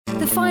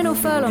Final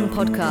Furlong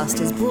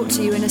podcast is brought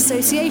to you in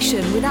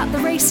association with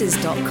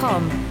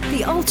attheraces.com,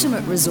 the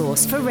ultimate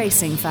resource for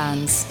racing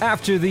fans.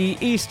 After the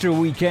Easter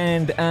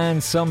weekend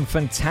and some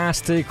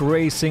fantastic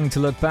racing to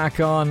look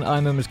back on,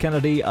 I'm Emmett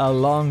Kennedy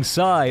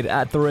alongside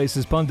At The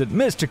Races pundit,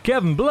 Mr.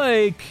 Kevin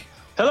Blake.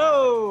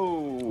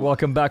 Hello!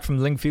 Welcome back from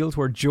Lingfield,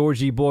 where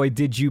Georgie boy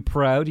did you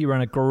proud. You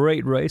ran a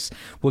great race.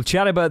 We'll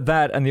chat about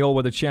that and the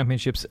All-Weather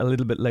Championships a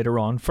little bit later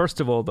on.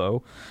 First of all,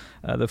 though,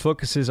 the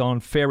focus is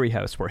on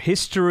Fairyhouse, where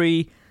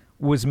history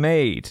was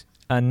made,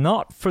 and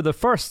not for the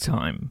first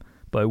time,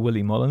 by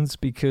Willie Mullins,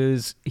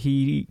 because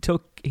he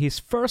took his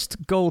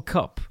first Gold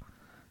Cup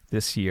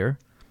this year,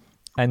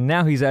 and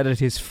now he's added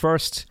his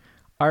first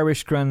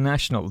Irish Grand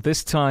National,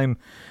 this time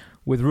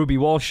with Ruby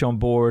Walsh on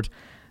board,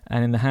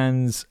 and in the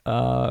hands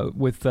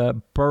with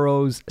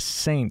Burrows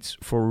Saint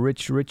for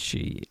Rich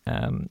Ritchie.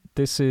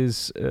 This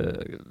is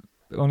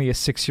only a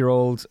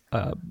 6-year-old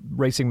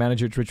racing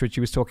manager. Rich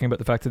Ritchie was talking about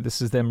the fact that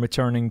this is them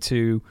returning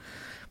to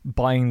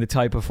buying the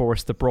type of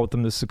horse that brought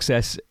them the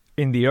success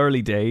in the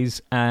early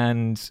days,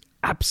 and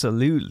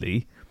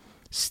absolutely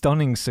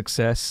stunning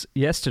success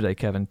yesterday,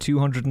 Kevin.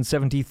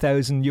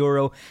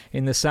 €270,000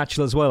 in the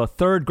satchel as well. A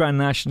third Grand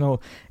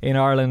National in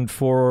Ireland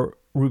for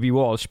Ruby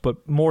Walsh,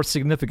 but more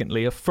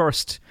significantly, a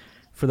first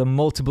for the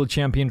multiple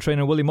champion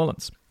trainer Willie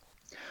Mullins.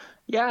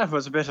 Yeah, it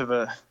was a bit of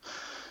a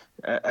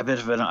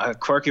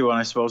quirky one,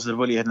 I suppose, that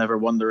Willie had never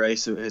won the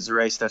race. It is a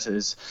race that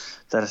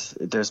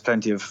there's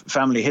plenty of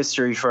family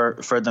history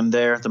for them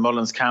there at the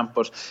Mullins camp,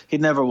 but he'd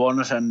never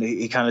won it, and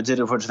he kind of did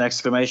it with an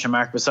exclamation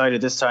mark beside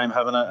it this time,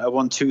 having a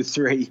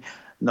 1-2-3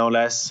 no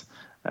less,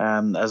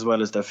 as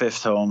well as the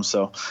fifth home.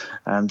 So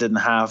didn't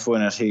half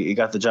win it. He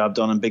got the job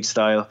done in big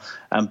style,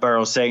 and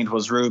Burrows Saint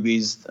was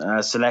Ruby's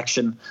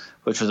selection,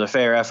 which was a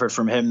fair effort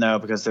from him now,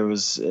 because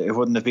it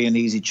wouldn't have been an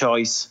easy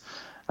choice.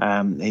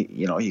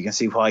 You can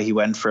see why he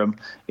went for him.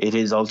 It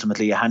is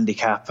ultimately a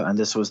handicap, and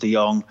this was the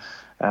young,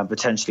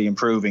 potentially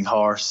improving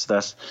horse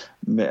that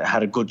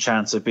had a good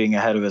chance of being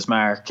ahead of his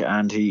mark,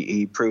 and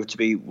he proved to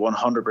be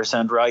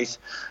 100% right.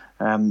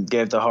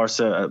 Gave the horse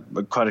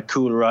quite a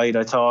cool ride,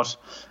 I thought.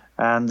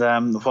 And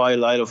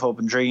while Isle of Hope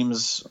and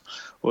Dreams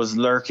was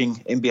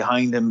lurking in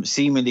behind him,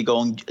 seemingly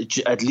going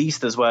at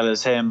least as well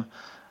as him,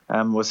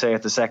 we'll say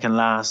at the second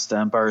last,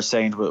 Burrows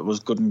Saint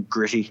was good and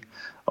gritty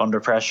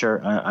under pressure,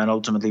 and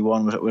ultimately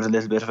won with a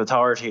little bit of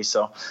authority.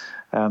 So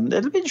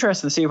it'll be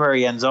interesting to see where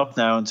he ends up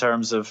now in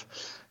terms of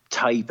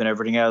type and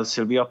everything else.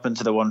 He'll be up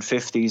into the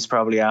 150s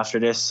probably after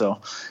this,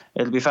 so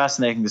it'll be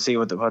fascinating to see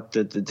what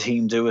the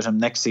team do with him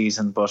next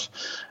season. But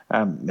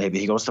maybe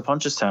he goes to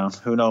Punchestown,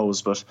 who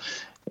knows. But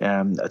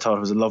I thought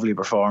it was a lovely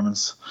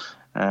performance.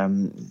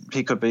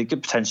 He could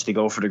potentially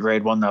go for the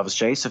Grade 1 Novice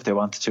Chase if they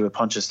wanted to at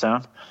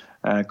Punchestown.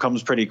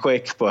 Comes pretty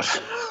quick, but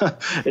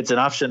it's an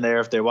option there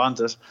if they want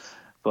it.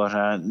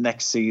 But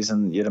next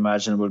season, you'd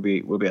imagine, will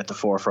be at the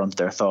forefront of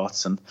their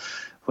thoughts. And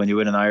when you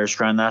win an Irish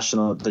Grand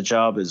National, the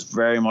job is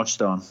very much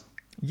done.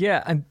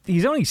 Yeah, and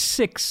he's only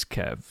 6,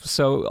 Kev.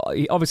 So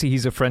obviously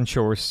he's a French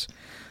horse.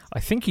 I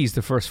think he's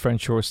the first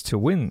French horse to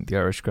win the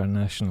Irish Grand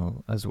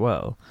National as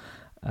well.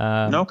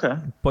 Okay.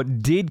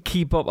 But did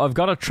keep up. I've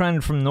got a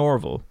trend from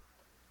Norville.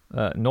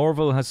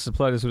 Norville has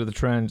supplied us with a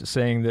trend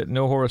saying that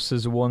no horse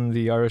has won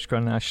the Irish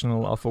Grand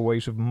National off a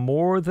weight of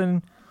more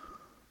than...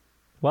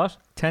 What?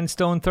 10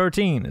 stone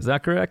 13, is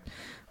that correct?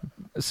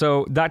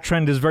 So that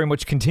trend is very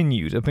much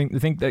continued. I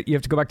think that you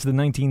have to go back to the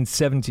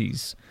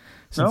 1970s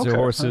since the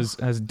horse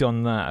has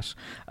done that.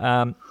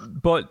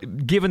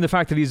 But given the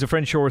fact that he's a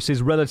French horse,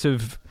 his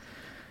relative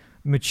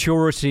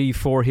maturity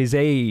for his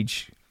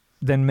age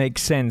then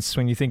makes sense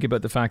when you think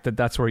about the fact that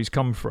that's where he's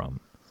come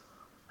from.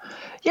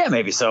 Yeah,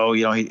 maybe so.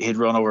 He'd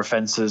run over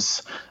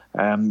fences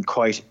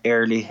quite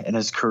early in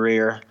his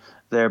career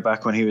there,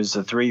 back when he was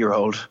a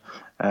 3-year-old.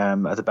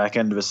 At the back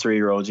end of his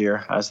 3-year-old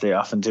year, as they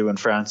often do in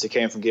France. He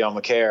came from Guillaume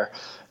Macaire,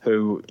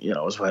 who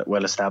was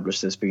well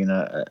established as being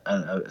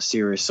a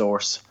serious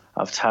source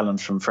of talent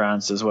from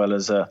France, as well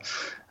as a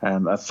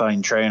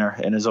fine trainer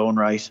in his own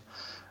right.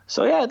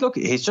 So yeah, look,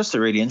 he's just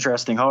a really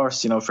interesting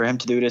horse. For him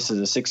to do this as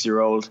a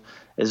 6-year-old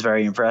is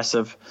very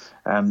impressive.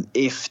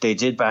 If they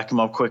did back him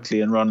up quickly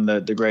and run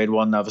the Grade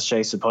 1 Novice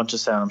Chase at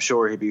Punchestown, I'm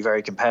sure he'd be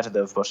very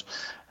competitive. But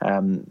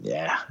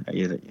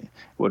it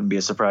wouldn't be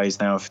a surprise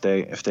now if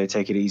they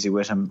take it easy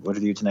with him with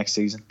a view to next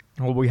season.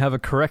 Well, we have a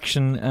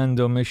correction and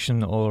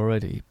omission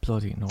already.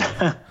 Bloody no.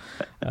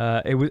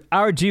 It was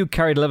our Duke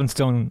carried 11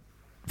 stone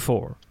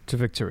 4 to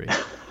victory.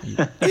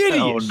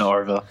 Idiot. Oh,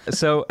 Norville.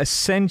 So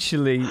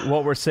essentially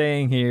what we're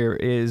saying here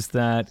is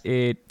that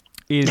it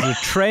is a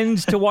trend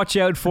to watch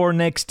out for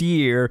next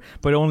year,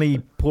 but only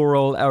poor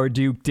old our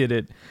Duke did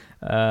it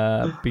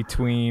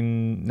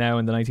between now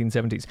and the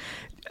 1970s.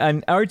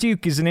 And our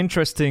Duke is an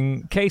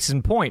interesting case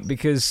in point,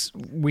 because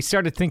we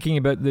started thinking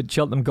about the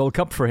Cheltenham Gold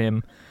Cup for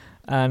him,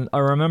 and I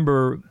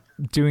remember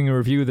doing a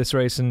review of this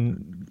race,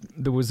 and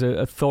there was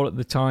a thought at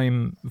the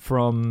time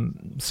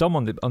from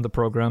someone on the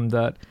programme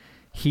that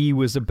he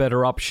was a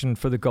better option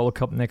for the Gold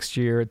Cup next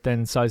year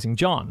than Sizing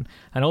John.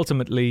 And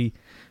ultimately,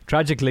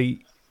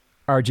 tragically,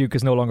 our Duke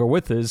is no longer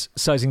with us,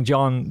 Sizing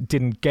John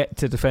didn't get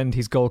to defend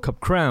his Gold Cup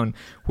crown,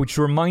 which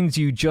reminds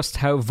you just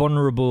how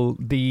vulnerable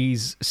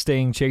these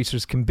staying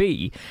chasers can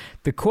be.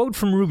 The quote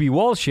from Ruby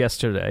Walsh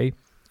yesterday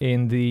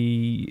in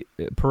the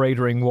parade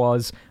ring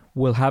was,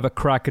 "We'll have a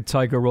crack at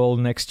Tiger Roll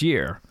next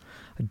year."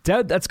 I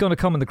doubt that's going to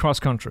come in the cross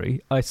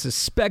country. I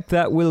suspect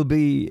that will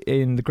be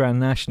in the Grand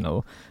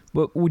National.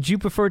 But would you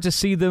prefer to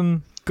see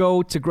them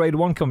go to Grade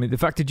 1 company? The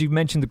fact that you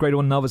mentioned the Grade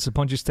 1 novice at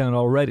Punchestown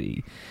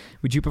already,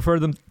 would you prefer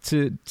them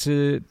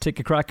to take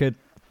a crack at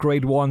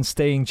Grade 1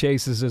 staying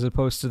chases as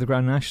opposed to the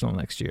Grand National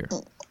next year?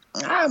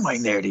 I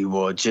might nearly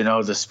would. You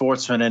know, the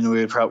sportsmen in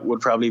would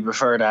probably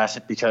prefer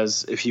that,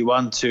 because if you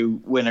want to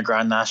win a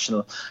Grand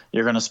National,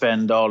 you're going to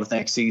spend all of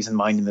next season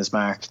minding this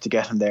mark to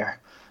get him there.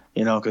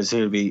 You know, because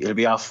he'll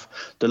be off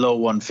the low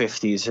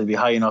 150s. He'll be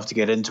high enough to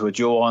get into it.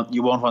 You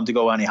won't want to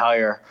go any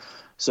higher.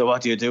 So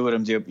what do you do with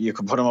him? You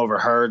could put him over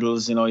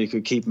hurdles. You know, you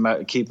could keep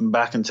him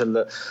back until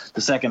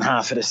the second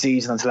half of the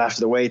season, until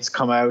after the weights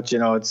come out. You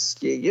know,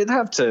 you'd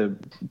have to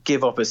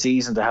give up a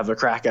season to have a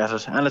crack at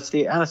it, and it's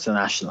the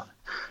national.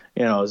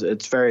 You know,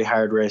 it's a very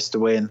hard race to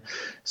win.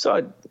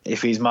 So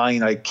if he's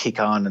mine, I'd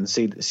kick on and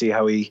see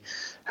how he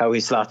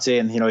slots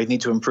in. You know, he'd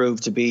need to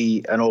improve to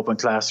be an open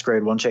class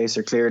Grade 1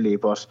 chaser, clearly,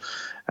 but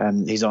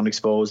he's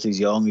unexposed, he's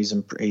young,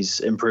 he's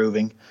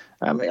improving.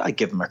 I'd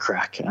give him a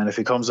crack, and if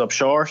he comes up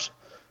short,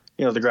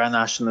 you know, the Grand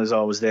National is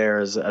always there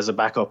as a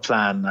backup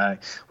plan.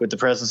 With the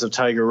presence of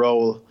Tiger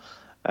Roll,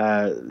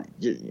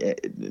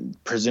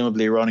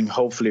 presumably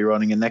hopefully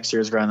running in next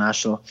year's Grand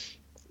National,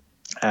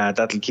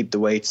 that'll keep the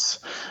weights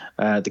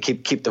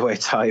keep the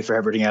weights high for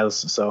everything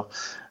else. So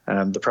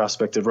the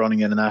prospect of running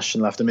in a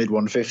national after mid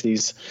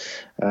 150s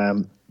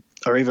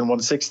or even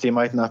 160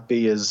 might not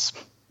be as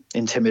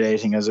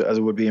intimidating as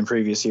it would be in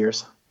previous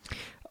years.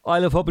 I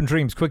love Hope and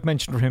Dreams. Quick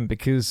mention for him,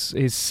 because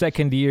his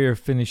second year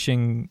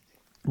finishing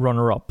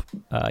runner-up,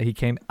 he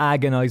came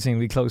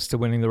agonisingly close to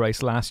winning the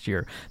race last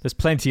year. There's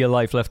plenty of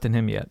life left in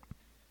him yet.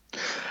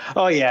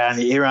 Oh yeah, and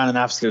he ran an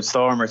absolute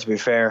stormer, to be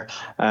fair.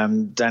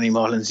 Danny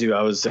Mullins, who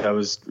I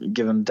was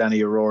giving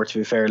Danny a roar, to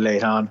be fair,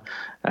 late on,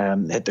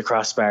 hit the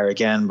crossbar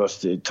again, but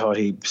thought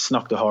he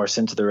snuck the horse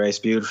into the race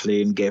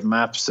beautifully and gave him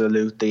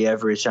absolutely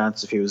every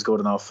chance if he was good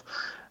enough.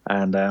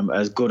 And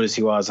as good as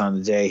he was on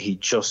the day, he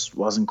just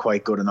wasn't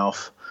quite good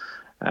enough.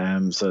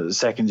 So the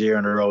second year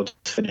in a row to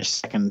finish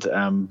second,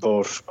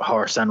 both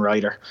horse and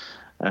rider.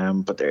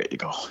 But there you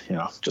go. You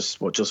know,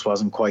 just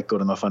wasn't quite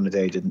good enough on the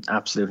day. Did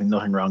absolutely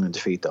nothing wrong in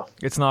defeat, though.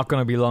 It's not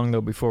going to be long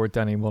though before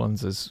Danny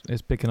Mullins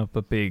is picking up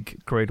a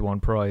big Grade 1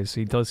 prize.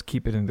 He does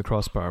keep it in the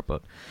crossbar,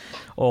 but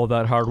all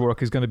that hard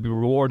work is going to be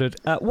rewarded.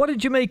 What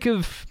did you make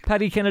of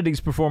Paddy Kennedy's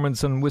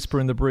performance on Whisper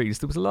in the Breeze?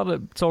 There was a lot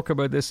of talk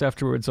about this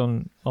afterwards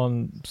on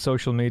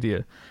social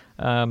media.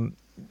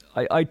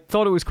 I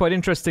thought it was quite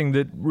interesting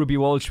that Ruby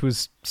Walsh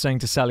was saying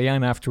to Sally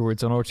Ann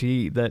afterwards on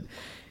RTE that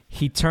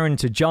he turned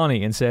to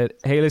Johnny and said,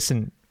 "Hey,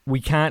 listen, we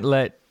can't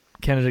let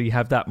Kennedy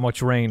have that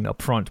much rain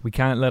up front. We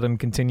can't let him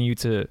continue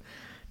to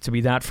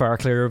be that far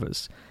clear of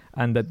us."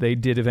 And that they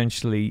did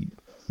eventually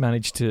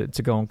manage to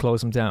go and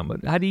close him down.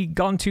 But had he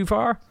gone too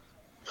far?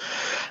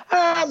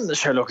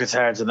 Sure, look, it's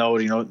hard to know.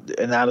 You know,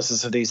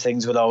 analysis of these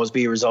things will always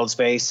be results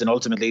based, and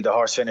ultimately the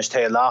horse finished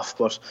tail off.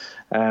 But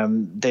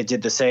they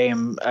did the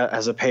same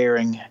as a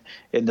pairing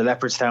in the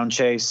Leopardstown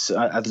Chase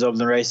at the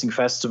Dublin Racing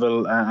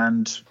Festival,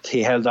 and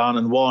he held on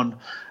and won.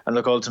 And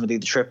look, ultimately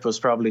the trip was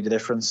probably the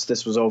difference.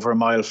 This was over a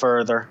mile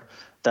further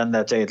than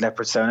that day at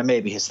Leopardstown, and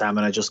maybe his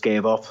stamina just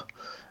gave up.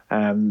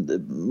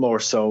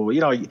 More so,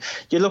 you know,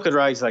 you look at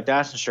rides like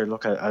that, and sure,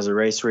 look, as a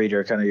race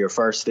reader, kind of your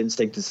first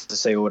instinct is to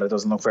say, oh, that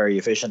doesn't look very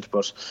efficient.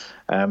 But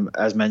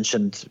as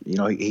mentioned, you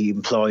know, he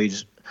employed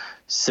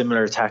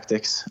similar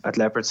tactics at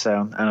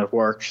Leopardstown and it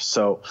worked.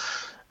 So,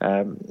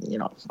 you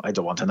know, I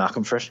don't want to knock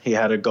him for it. He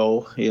had a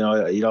go. You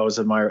know, you'd always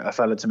admire a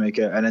fella to make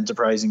an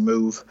enterprising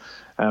move.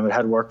 It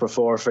had worked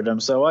before for them,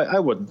 so I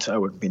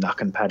wouldn't be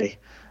knocking Paddy.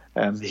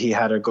 He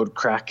had a good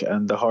crack,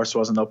 and the horse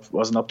wasn't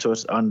up to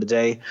it on the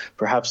day.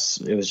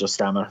 Perhaps it was just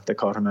stamina that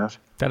caught him out.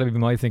 That'd be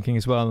my thinking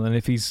as well. And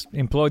if he's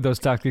employed those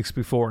tactics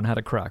before and had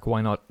a crack,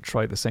 why not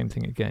try the same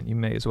thing again? You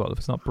may as well. If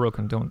it's not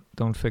broken,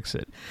 don't fix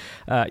it.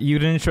 You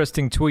had an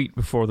interesting tweet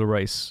before the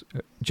race,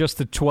 just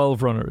the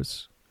 12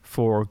 runners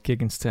for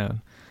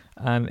Gigginstown,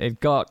 and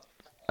it got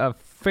a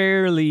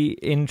fairly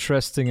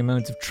interesting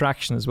amount of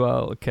traction as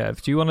well.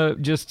 Kev, do you want to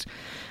just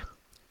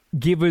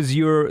give us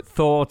your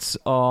thoughts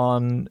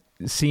on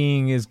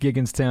seeing as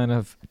Gigginstown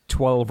have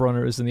 12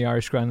 runners in the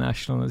Irish Grand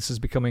National? This is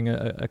becoming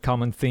a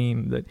common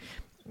theme, that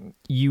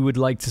you would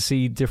like to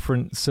see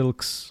different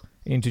silks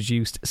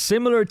introduced,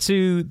 similar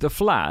to the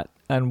flat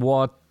and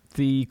what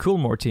the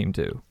Coolmore team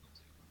do.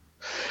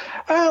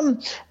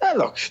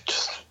 Look,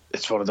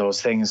 it's one of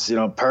those things, you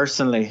know,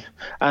 personally,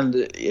 and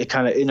it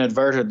kind of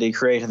inadvertently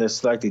created a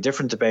slightly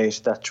different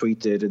debate, that tweet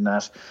did, in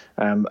that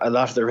a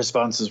lot of the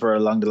responses were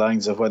along the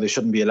lines of whether they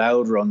shouldn't be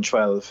allowed run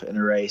 12 in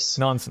a race.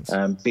 Nonsense.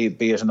 Be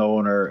it an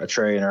owner, a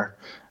trainer,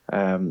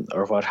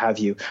 or what have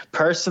you.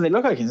 Personally,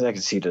 look, I can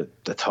see the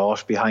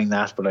thought behind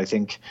that, but I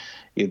think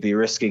you'd be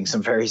risking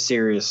some very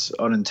serious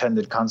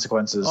unintended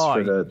consequences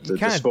for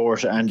the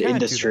sport and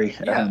industry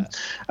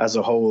as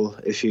a whole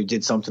if you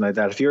did something like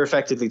that. If you're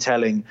effectively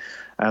telling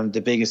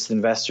the biggest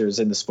investors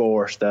in the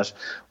sport that,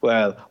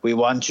 well, we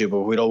want you,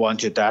 but we don't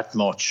want you that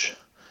much,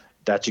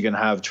 that you can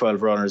have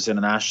 12 runners in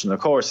a national. Of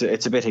course,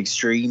 it's a bit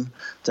extreme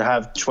to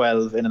have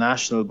 12 in a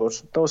national,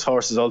 but those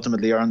horses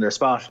ultimately earn their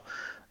spot.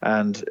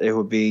 And it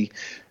would be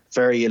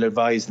very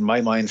ill-advised in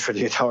my mind for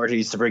the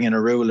authorities to bring in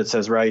a rule that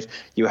says, right,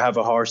 you have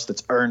a horse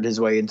that's earned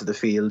his way into the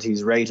field,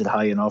 he's rated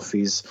high enough,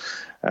 he's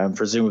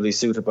presumably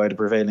suited by the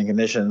prevailing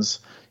conditions,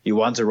 you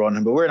want to run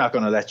him, but we're not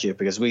going to let you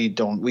because we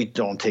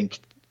don't think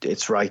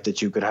it's right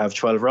that you could have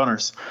 12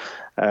 runners.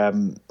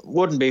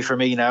 Wouldn't be for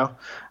me now.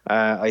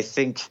 I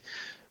think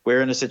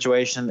we're in a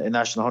situation in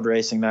national hunt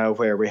racing now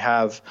where we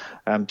have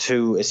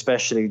two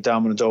especially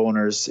dominant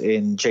owners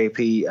in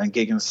JP and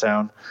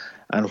Gigginstown,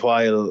 and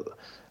while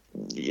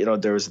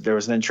there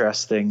was an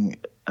interesting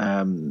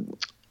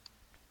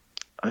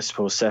I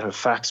suppose set of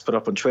facts put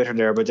up on Twitter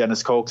there by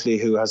Dennis Coakley,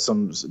 who has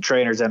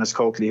Dennis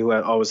Coakley, who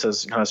always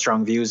has kind of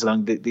strong views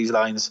along these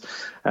lines.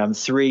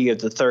 3 of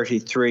the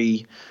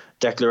 33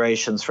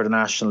 declarations for the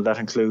national, that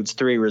includes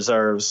 3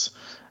 reserves.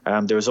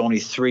 There was only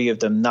 3 of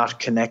them not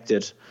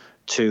connected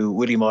to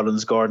Willie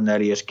Mullins, Gordon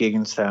Elliott,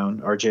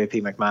 Gigginstown or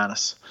JP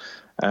McManus.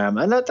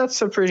 And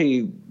that's a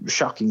pretty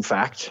shocking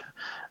fact.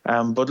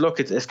 But look,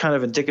 it's kind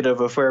of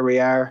indicative of where we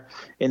are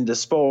in the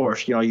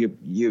sport.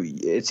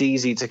 It's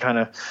easy to kind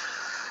of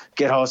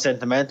get all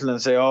sentimental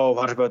and say, oh,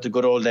 what about the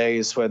good old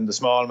days when the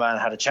small man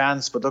had a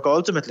chance? But look,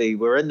 ultimately,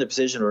 we're in the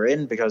position we're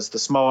in because the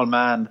small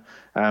man,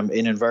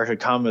 in inverted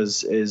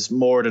commas, is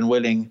more than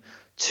willing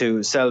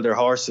to sell their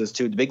horses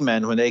to the big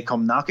men when they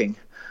come knocking.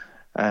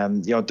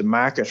 The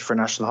market for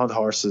national hunt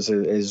horses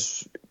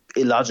is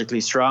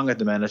illogically strong at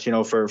the minute,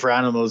 for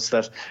animals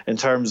that in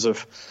terms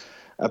of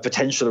a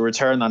potential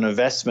return on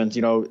investment,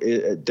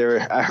 they're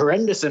a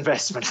horrendous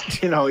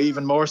investment,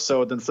 even more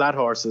so than flat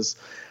horses.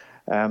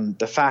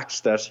 The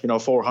fact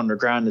that 400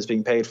 grand is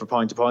being paid for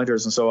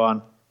point-to-pointers and so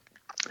on,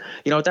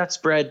 that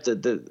spread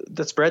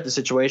the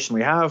situation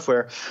we have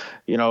where,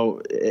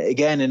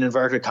 again, in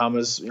inverted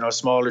commas,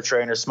 smaller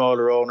trainers,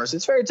 smaller owners,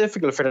 it's very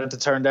difficult for them to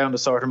turn down the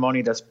sort of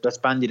money that's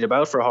bandied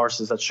about for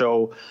horses that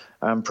show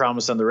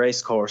promise on the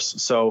race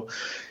course. So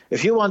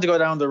if you want to go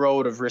down the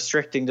road of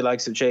restricting the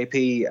likes of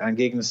JP and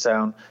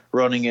Gigginstown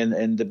running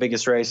in the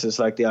biggest races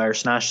like the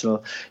Irish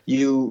National,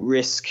 you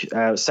risk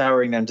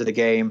souring them to the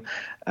game.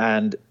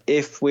 And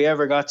if we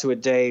ever got to a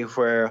day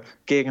where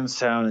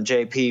Gigginstown and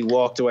JP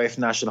walked away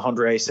from national hunt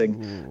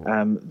racing,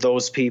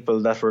 those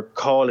people that were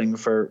calling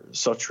for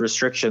such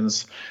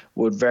restrictions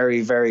would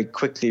very, very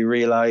quickly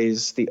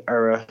realise the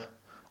error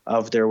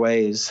of their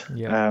ways.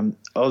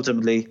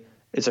 Ultimately,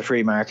 it's a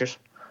free market.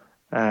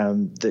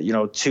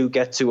 To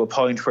get to a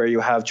point where you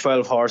have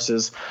 12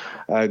 horses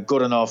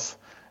good enough,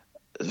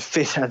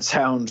 fit and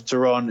sound to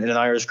run in an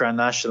Irish Grand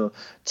National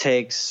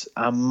takes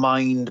a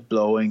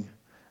mind-blowing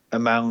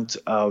amount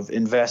of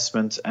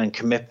investment and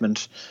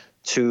commitment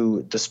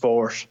to the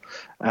sport,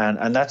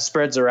 and that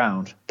spreads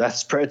around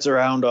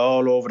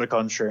all over the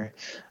country.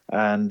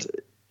 And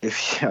you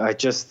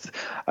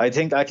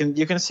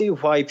can see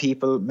why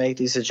people make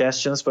these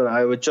suggestions, but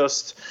I would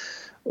just,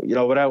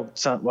 without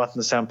wanting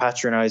to sound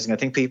patronizing, I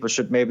think people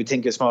should maybe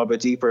think a small bit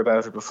deeper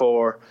about it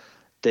before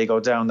they go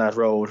down that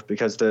road,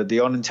 because the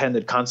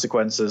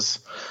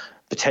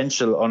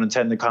potential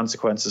unintended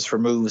consequences for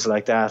moves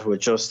like that would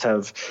just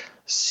have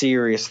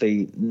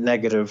seriously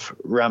negative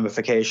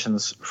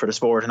ramifications for the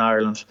sport in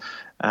Ireland.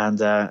 And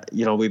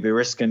we'd be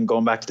risking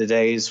going back to the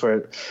days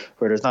where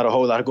there's not a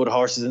whole lot of good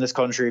horses in this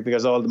country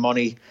because all the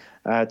money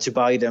to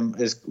buy them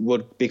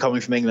would be coming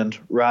from England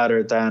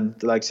rather than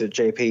the likes of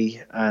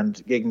JP and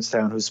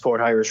Gigginstown, who support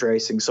Irish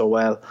racing so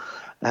well.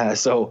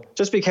 So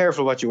just be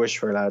careful what you wish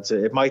for, lads.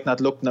 It might not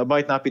be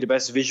the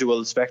best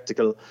visual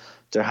spectacle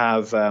to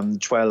have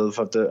 12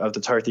 of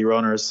the 30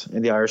 runners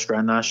in the Irish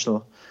Grand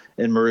National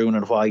in maroon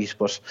and white,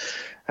 but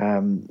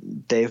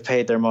they've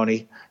paid their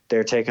money,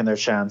 they're taking their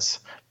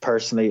chance.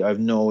 Personally, I have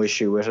no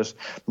issue with it.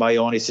 My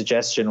only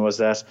suggestion was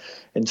that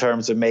in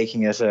terms of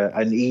making it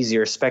an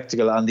easier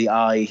spectacle on the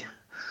eye,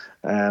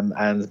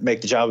 and make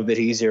the job a bit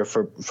easier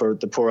for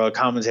the poor old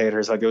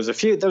commentators. Like there was a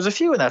few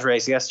in that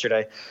race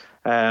yesterday.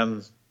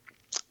 I'll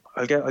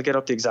get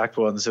up the exact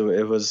ones.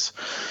 It was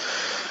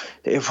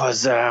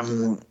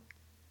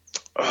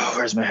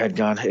where's my head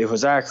gone? It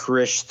was Arc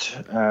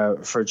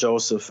Risht for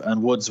Joseph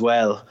and Woods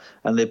Well,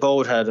 and they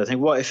both had, I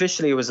think,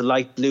 officially it was a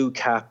light blue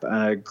cap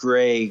and a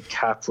grey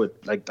cap with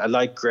a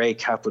light grey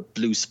cap with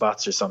blue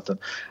spots or something.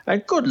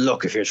 And good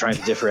luck if you're trying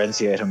to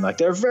differentiate them. Like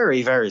they're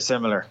very, very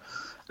similar.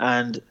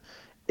 And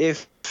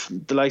if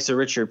the likes of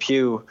Richard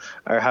Pugh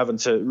are having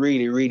to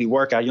really, really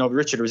work at,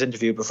 Richard was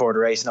interviewed before the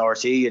race in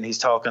RTE, and he's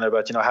talking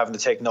about, having to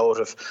take note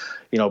of,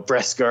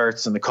 breast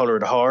skirts and the colour of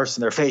the horse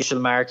and their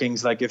facial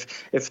markings. Like if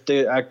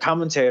a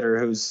commentator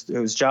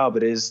whose job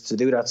it is to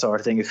do that sort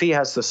of thing, if he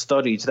has to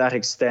study to that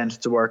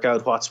extent to work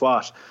out what's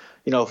what,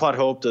 what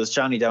hope does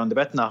Johnny down the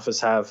betting office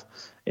have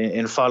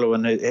in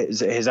following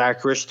his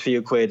arc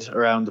few quid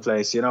around the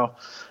place?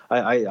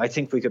 I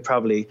think we could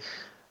probably,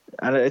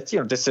 and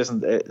this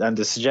isn't, and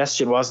the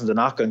suggestion wasn't a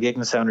knock on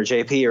Gigginstown or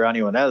JP or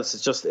anyone else.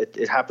 It's just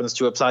it happens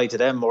to apply to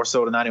them more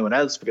so than anyone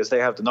else because they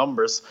have the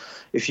numbers.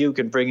 If you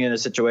can bring in a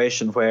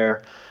situation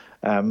where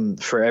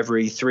for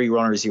every 3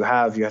 runners you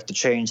have to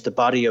change the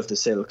body of the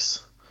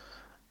silks,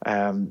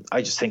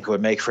 I just think it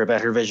would make for a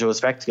better visual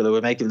spectacle. It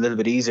would make it a little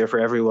bit easier for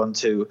everyone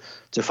to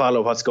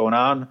follow what's going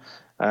on.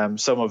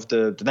 Some of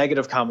the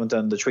negative comment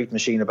on the treat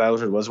machine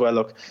about it was, well,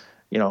 look,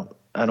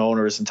 an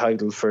owner is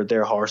entitled for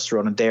their horse to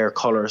run in their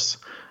colours.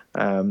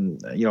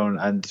 And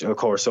of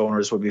course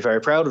owners would be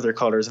very proud of their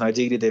colours, and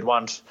ideally they'd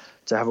want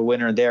to have a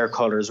winner in their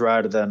colours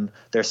rather than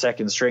their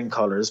second string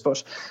colours.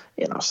 But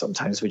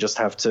sometimes we just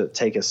have to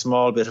take a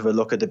small bit of a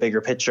look at the bigger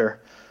picture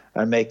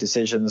and make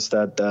decisions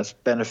that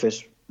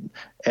benefit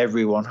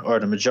everyone or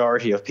the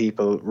majority of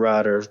people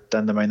rather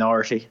than the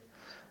minority.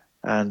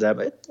 And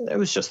it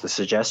was just a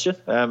suggestion.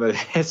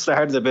 It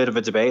started a bit of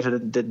a debate. I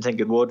didn't think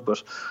it would,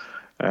 but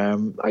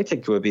I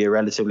think it would be a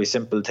relatively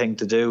simple thing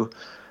to do.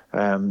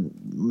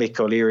 Mick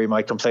O'Leary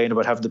might complain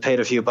about having to pay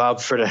a few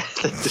bob for the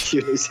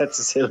few new sets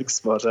of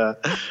silks, but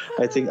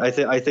I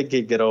think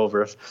he'd get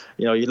over it.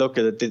 You look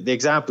at it, the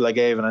example I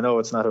gave, and I know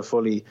it's not a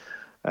fully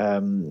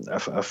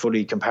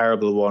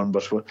comparable one,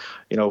 but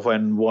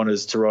when one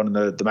is to run in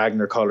the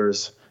Magner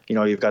colours,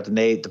 you've got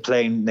the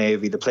plain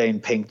navy, the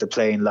plain pink, the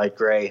plain light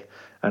grey,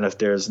 and if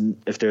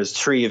there's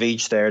 3 of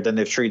each there, then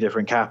they've 3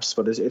 different caps.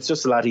 But it's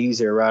just a lot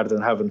easier rather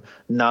than having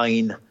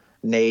 9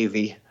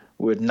 navy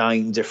with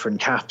 9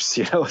 different caps.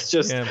 It's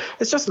just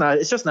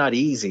not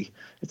easy.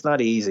 It's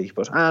not easy.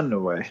 But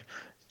anyway,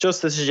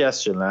 just a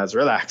suggestion, lads.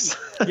 Relax.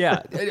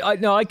 Yeah,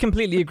 I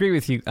completely agree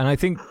with you, and I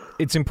think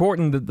it's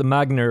important that the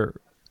Magner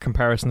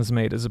comparison is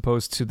made as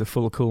opposed to the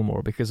full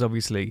Coolmore, because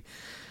obviously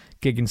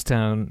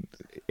Gigginstown,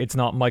 it's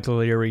not Michael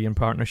Leary in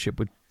partnership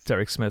with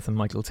Derek Smith and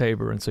Michael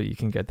Tabor, and so you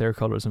can get their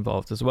colours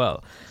involved as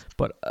well.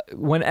 But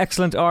when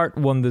Excellent Art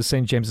won the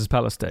St. James's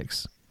Palace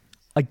Stakes,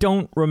 I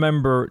don't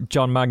remember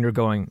John Magner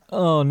going,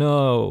 oh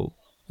no,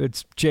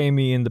 it's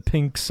Jamie in the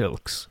pink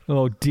silks.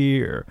 Oh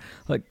dear.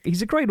 Like,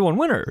 he's a Grade 1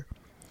 winner.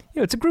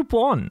 It's a Group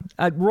 1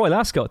 at Royal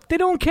Ascot. They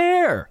don't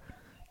care.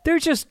 They're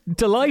just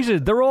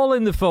delighted. They're all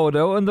in the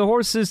photo, and the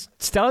horse's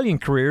stallion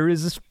career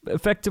is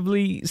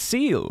effectively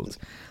sealed.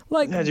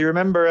 Do you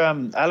remember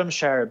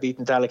Alamshire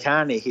beating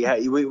Dalakani?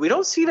 We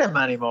don't see them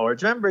anymore.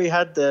 Do you remember he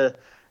had the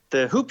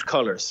hooped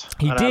colours?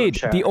 He did,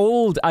 Alamshire. The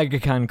old Aga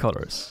Khan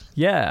colours.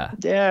 Yeah.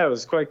 Yeah, it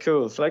was quite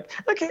cool. It's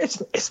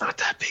not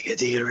that big a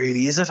deal,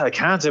 really, is it? I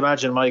can't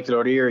imagine Michael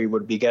O'Leary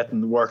would be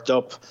getting worked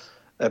up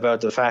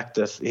about the fact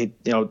that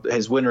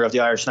his winner of the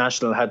Irish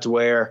National had to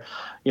wear,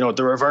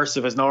 the reverse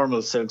of his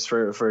normal silks,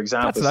 for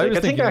example. That's what I was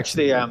thinking. I think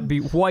actually, be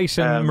white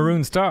and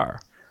maroon star.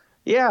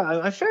 Yeah,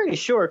 I'm fairly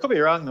sure. I could be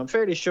wrong. I'm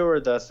fairly sure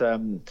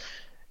that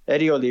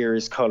Eddie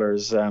O'Leary's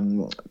colours,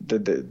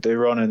 they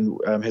run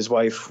in his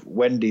wife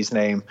Wendy's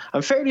name.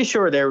 I'm fairly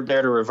sure they're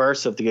the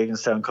reverse of the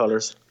Gigginstown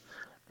colours,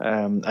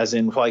 as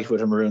in white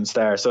with a maroon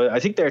star. So I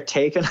think they're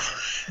taken.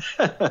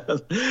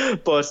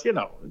 But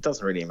it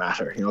doesn't really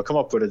matter. Come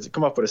up with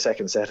a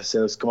second set of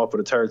silks. Come up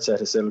with a third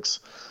set of silks.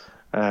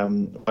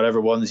 Whatever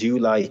ones you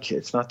like,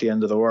 it's not the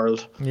end of the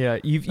world. Yeah,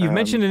 you've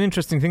mentioned an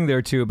interesting thing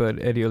there too about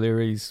Eddie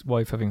O'Leary's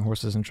wife having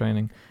horses in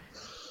training.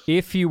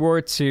 If you were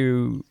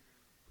to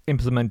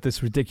implement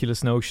this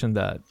ridiculous notion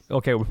that,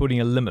 okay, we're putting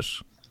a limit,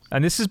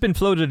 and this has been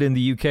floated in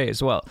the UK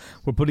as well,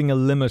 we're putting a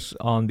limit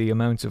on the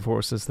amount of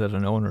horses that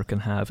an owner can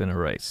have in a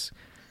race,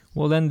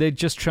 well then they'd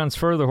just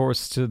transfer the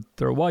horse to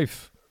their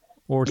wife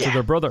or to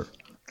their brother.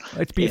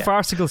 It'd be a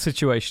farcical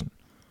situation.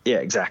 Yeah,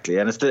 exactly.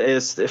 And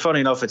it's funny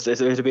enough,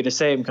 it'd be the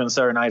same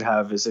concern I'd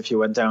have as if you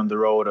went down the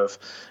road of,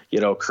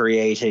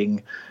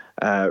 creating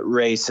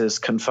races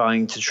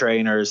confined to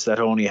trainers that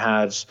only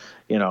had,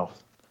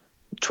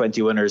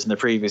 20 winners in the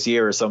previous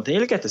year or something.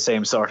 You'll get the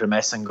same sort of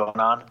messing going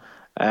on.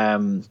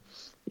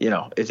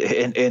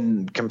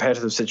 In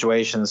competitive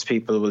situations,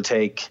 people will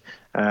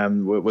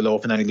will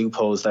open any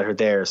loopholes that are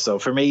there. So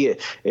for me,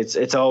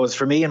 it's always,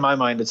 for me in my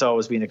mind, it's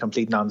always been a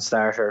complete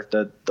non-starter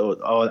that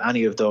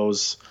any of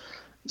those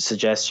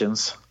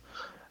suggestions.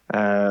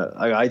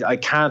 I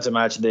can't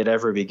imagine they'd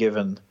ever be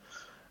given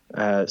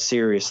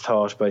serious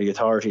thought by the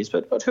authorities,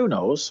 but who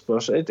knows?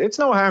 But it's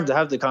no harm to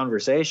have the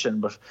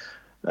conversation. But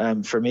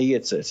for me,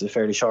 it's a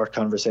fairly short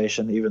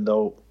conversation, even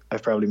though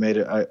I've probably made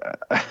a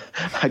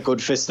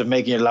good fist of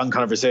making a long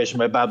conversation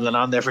by babbling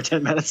on there for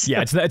 10 minutes.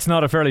 Yeah, it's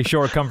not a fairly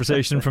short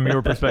conversation from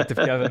your perspective,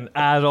 Kevin,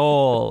 at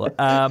all.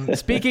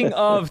 Speaking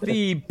of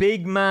the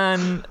big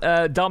man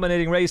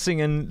dominating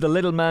racing and the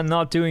little man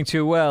not doing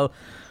too well,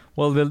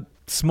 the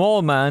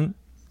small man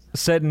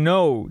said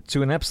no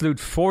to an absolute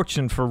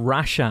fortune for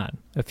Rashan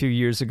a few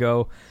years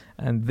ago.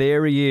 And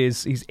there he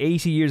is. He's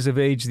 80 years of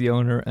age, the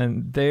owner.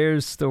 And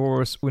there's the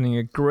horse winning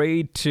a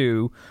Grade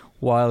 2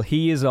 while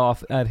he is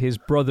off at his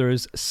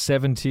brother's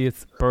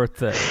 70th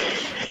birthday.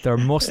 There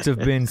must have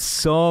been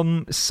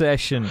some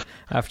session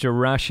after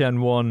Rashan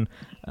won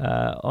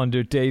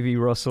under Davy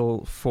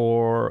Russell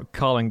for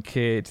Colin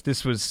Kidd.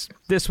 This was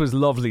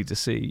lovely to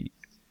see.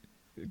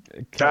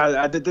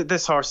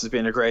 This horse has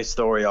been a great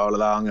story all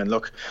along, and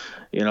look,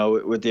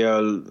 with the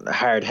old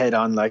hard head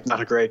on, like,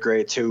 not a great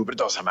grade 2, but it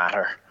doesn't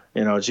matter.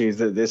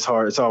 This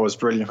horse, it's always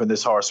brilliant when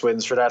this horse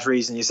wins for that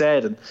reason you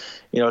said. And,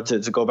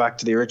 to go back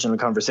to the original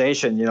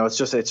conversation,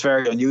 it's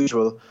very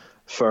unusual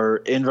for,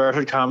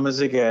 inverted commas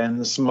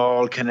again,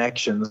 small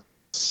connections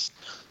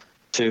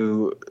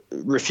to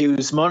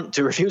refuse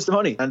the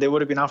money. And they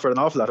would have been offered an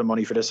awful lot of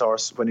money for this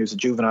horse when he was a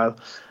juvenile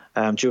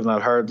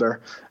hurdler.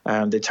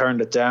 They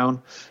turned it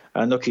down.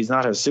 And look, he's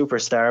not a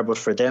superstar, but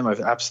for them, I've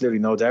absolutely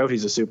no doubt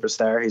he's a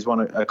superstar. He's won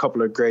a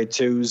couple of grade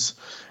 2s.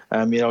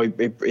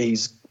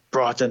 He's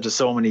brought them to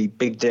so many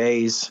big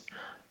days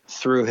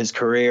through his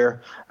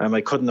career.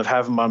 I couldn't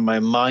have him on my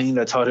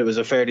mind. I thought it was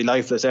a fairly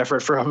lifeless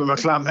effort for him at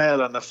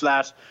Clonmel on the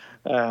flat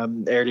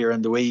earlier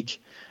in the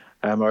week,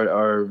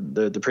 or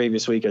the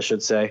previous week, I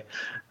should say.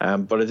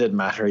 But it didn't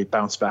matter. He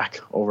bounced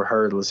back over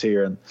hurdles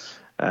here,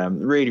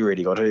 and really,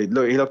 really good. He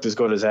looked as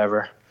good as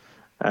ever.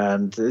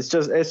 And it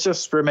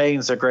just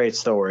remains a great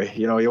story.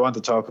 You want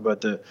to talk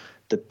about the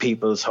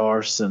people's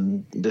horse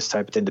and this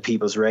type of thing, the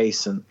people's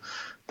race and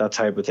that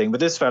type of thing. But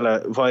this fella,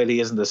 while he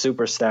isn't a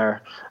superstar,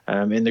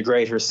 in the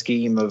greater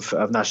scheme of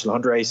National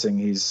Hunt racing,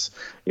 he's,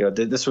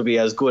 this would be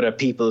as good a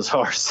people's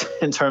horse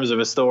in terms of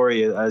a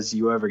story as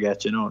you ever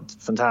get. It's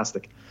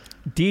fantastic.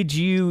 Did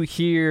you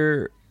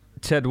hear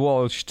Ted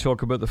Walsh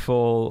talk about the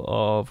fall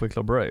of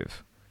Wicklow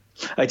Brave?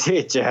 I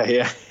did,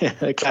 yeah.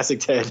 Classic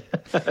Ted.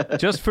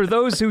 Just for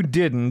those who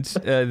didn't,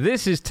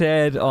 this is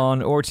Ted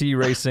on RT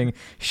Racing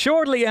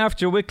shortly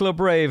after Wicklow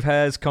Brave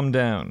has come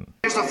down.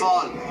 First of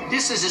all,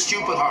 this is a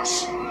stupid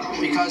horse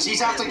because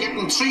he's after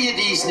getting 3 of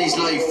these in his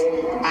life,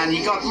 and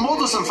he got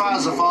mothers and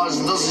fathers of falls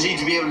and doesn't seem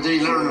to be able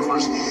to learn it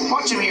first.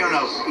 Watch him here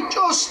now. He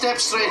just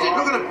steps straight in.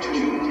 Look at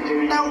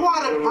him. Now,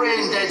 what a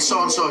brain dead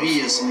so-and-so he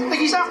is. Like,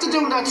 he's after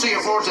doing that 3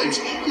 or 4 times.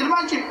 You'd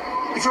imagine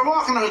if you're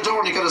walking out a door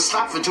and you get a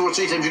slap for 2 or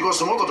 3 times, you go to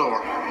some other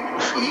door.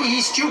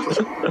 He's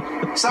stupid.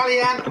 Sally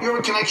Ann, you're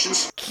in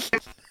connections.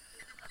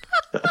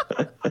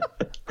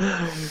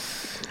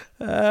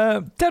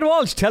 Ted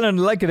Walsh telling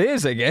it like it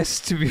is, I guess,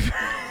 to be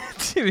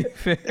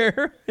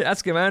fair.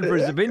 Ask a man for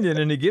his opinion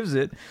and he gives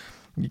it.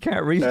 You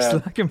can't really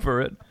slack him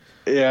for it.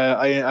 Yeah,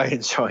 I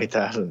enjoyed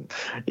that, and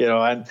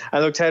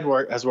look, Ted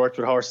has worked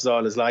with horses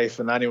all his life,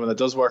 and anyone that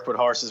does work with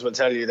horses will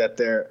tell you that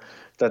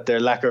their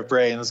lack of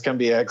brains can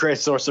be a great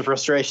source of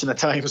frustration at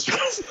times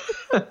because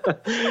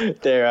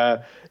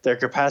their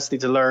capacity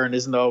to learn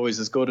isn't always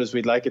as good as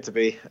we'd like it to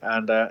be.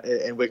 And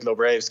in Wicklow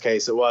Brave's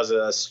case, it was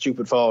a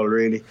stupid fall,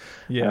 really.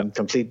 Yeah.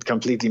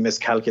 Completely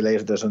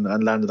miscalculated it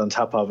and landed on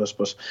top of it.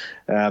 But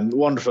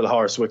wonderful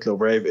horse, Wicklow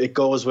Brave. It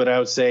goes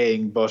without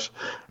saying, but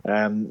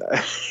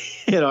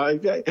you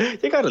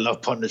gotta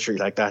love punditry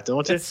like that,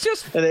 don't you? It's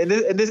just in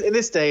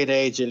this day and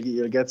age,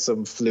 you'll get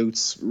some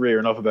flutes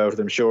rearing up about it,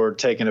 I'm sure,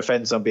 taking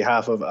offence on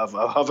behalf of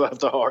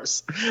the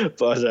horse.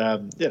 But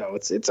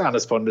it's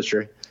honest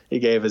punditry. He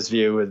gave his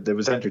view, and it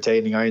was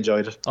entertaining. I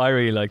enjoyed it. I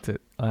really liked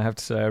it. I have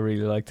to say, I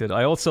really liked it.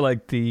 I also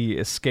liked the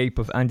escape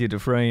of Andy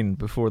Dufresne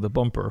before the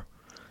bumper.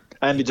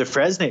 Andy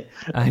Dufresne.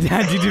 And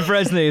Andy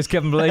Dufresne, as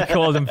Kevin Blake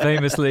called him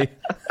famously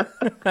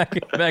back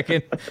a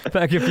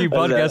few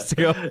podcasts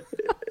ago.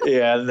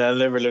 Yeah, and I'll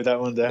never live that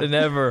one down.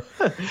 Never.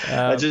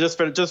 Just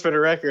for the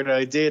record,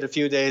 I did a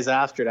few days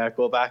after that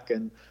go back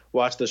and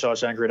watch The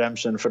Shawshank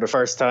Redemption for the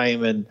first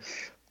time in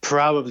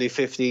probably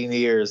 15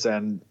 years,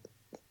 and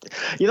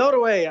you know the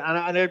way,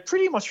 and I'd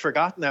pretty much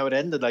forgotten how it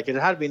ended. Like, it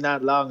had been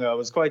that long. I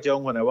was quite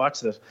young when I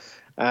watched it,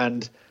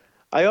 and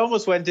I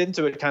almost went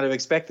into it kind of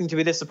expecting to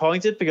be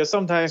disappointed, because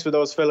sometimes with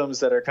those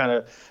films that are kind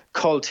of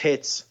cult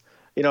hits,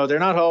 they're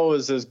not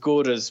always as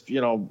good as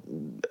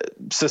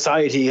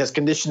society has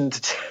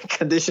conditioned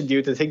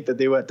you to think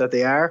that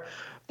they are.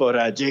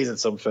 But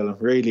Jesus, some film,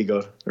 really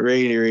good,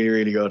 really, really,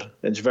 really good.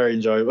 It's very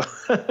enjoyable.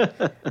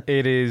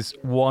 It is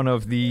one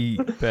of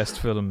the best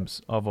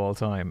films of all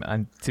time.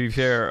 And to be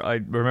fair, I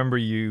remember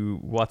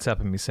you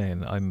WhatsApping me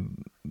saying,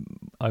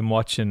 "I'm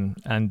watching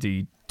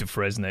Andy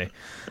Dufresne,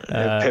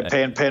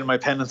 paying my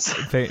penance,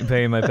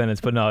 paying my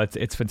penance." But no,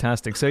 it's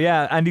fantastic. So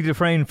yeah, Andy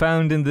Dufresne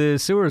found in the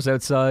sewers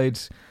outside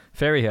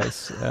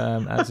Fairyhouse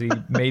as he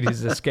made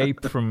his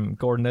escape from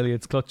Gordon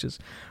Elliott's clutches.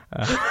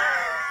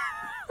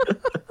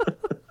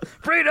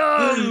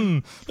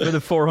 Freedom for the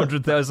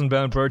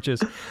 £400,000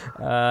 purchase.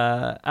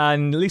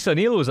 And Lisa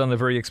O'Neill was on a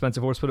very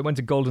expensive horse, but it went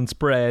to Golden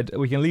Spread.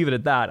 We can leave it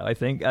at that, I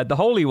think. The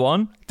Holy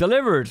One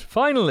delivered,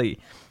 finally.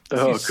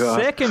 Oh,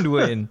 God. Second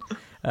win.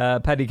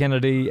 Paddy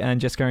Kennedy and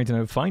Jess Carrington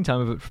have a fine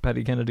time of it for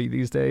Paddy Kennedy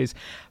these days.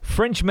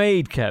 French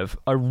Maid, Kev.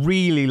 I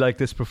really like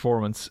this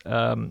performance.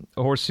 A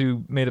horse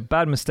who made a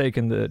bad mistake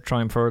in the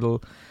Triumph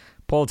Hurdle.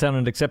 Paul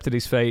Tennant accepted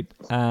his fate,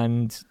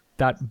 and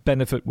that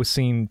benefit was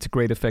seen to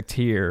great effect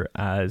here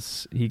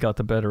as he got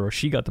the better, or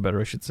she got the better,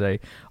 I should say,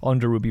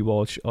 under Ruby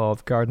Walsh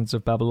of Gardens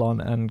of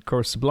Babylon and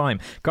Course Sublime.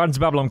 Gardens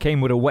of Babylon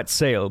came with a wet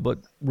sail, but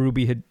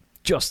Ruby had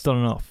just done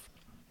enough.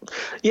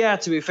 Yeah,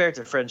 to be fair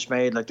to French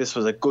Maid, like, this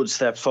was a good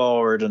step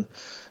forward, and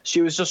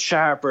she was just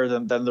sharper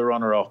than the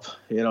runner-up.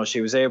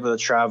 She was able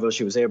to travel,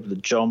 she was able to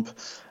jump,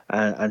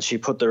 and she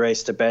put the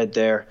race to bed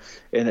there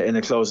in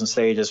the closing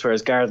stages,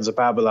 whereas Gardens of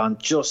Babylon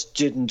just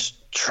didn't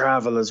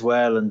travel as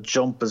well and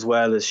jump as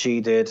well as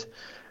she did,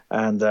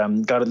 and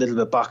got a little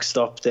bit boxed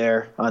up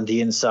there on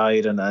the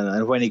inside,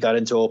 and when he got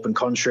into open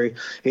country,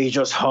 he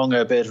just hung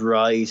a bit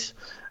right.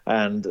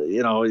 And,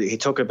 he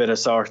took a bit of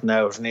sorting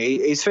out, and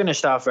he's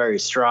finished off very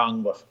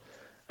strong. But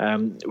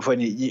when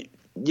you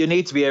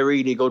need to be a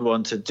really good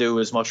one to do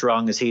as much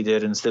wrong as he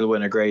did and still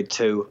win a Grade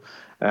 2.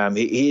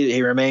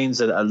 He remains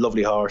a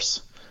lovely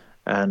horse.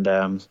 And,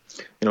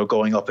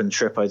 going up in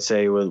trip, I'd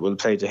say, will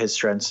play to his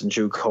strengths in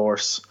due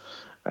course.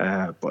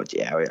 But,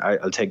 yeah,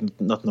 I'll take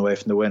nothing away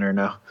from the winner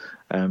now.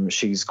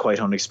 She's quite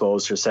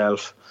unexposed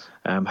herself,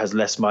 has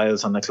less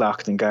miles on the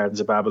clock than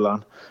Gardens of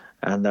Babylon.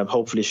 And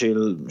hopefully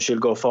she'll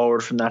go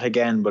forward from that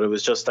again. But it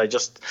was just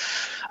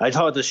I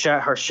thought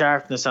her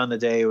sharpness on the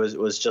day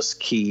was just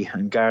key,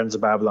 and Gardens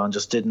of Babylon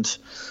just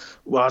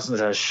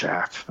wasn't as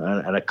sharp,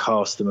 and it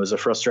cost them. It was a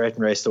frustrating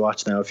race to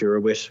watch now if you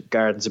were with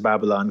Gardens of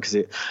Babylon, because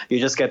you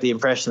just get the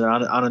impression that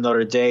on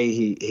another day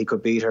he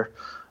could beat her.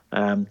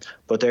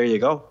 But there you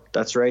go,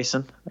 that's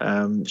racing.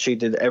 She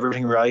did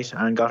everything right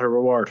and got her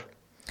reward.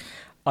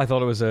 I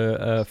thought it was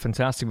a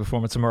fantastic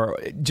performance from her.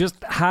 Just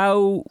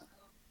how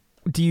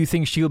do you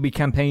think she'll be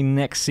campaigning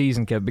next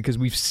season, Kev? Because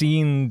we've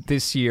seen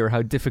this year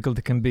how difficult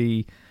it can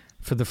be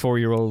for the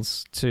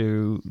 4-year-olds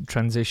to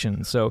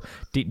transition. So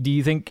do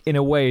you think, in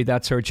a way,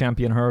 that's her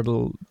champion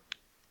hurdle?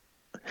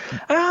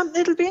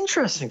 It'll be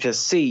interesting to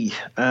see.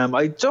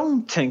 I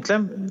don't think...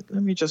 Let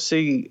me just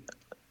see,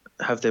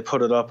 have they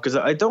put it up? Because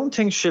I don't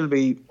think she'll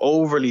be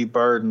overly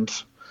burdened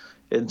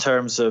in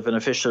terms of an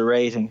official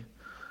rating.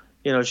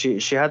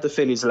 She had the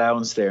fillies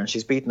allowance there, and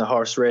she's beaten a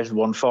horse rated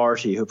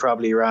 140 who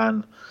probably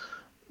ran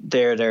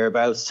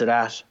thereabouts to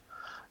that.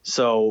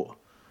 So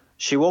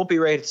she won't be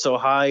rated so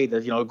high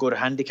that good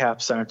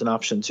handicaps aren't an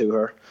option to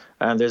her.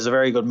 And there's a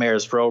very good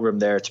mares program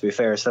there, to be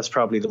fair, so that's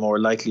probably the more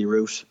likely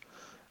route.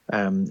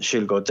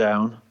 She'll go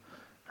down.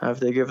 Have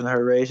they given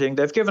her a rating?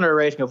 They've given her a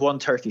rating of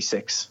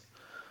 136.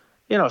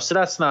 So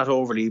that's not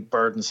overly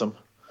burdensome.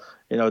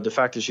 The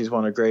fact that she's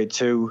won a Grade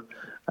 2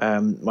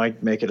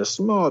 might make it a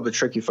small bit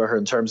tricky for her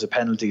in terms of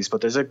penalties,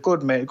 but there's a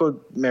good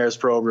mares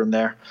program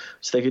there,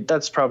 so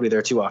that's probably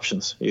their two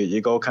options. You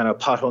go kind of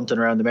pot hunting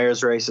around the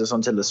mares races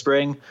until the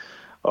spring,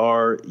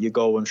 or you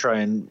go and try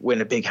and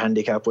win a big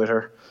handicap with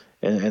her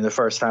in the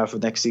first half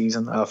of next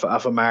season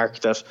off a mark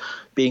that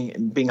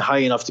being high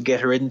enough to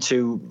get her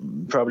into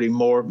probably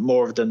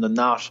more than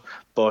not,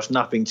 but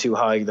not being too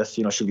high that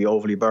she'll be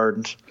overly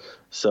burdened.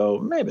 So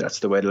maybe that's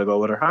the way they'll go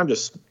with her. I'm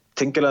just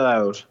thinking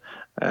aloud.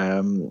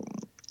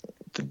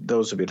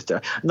 Those would be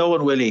the No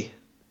One Willie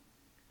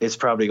is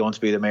probably going to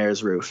be the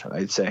mayor's route,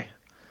 I'd say,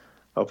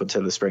 up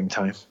until the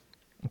springtime.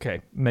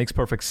 Okay, makes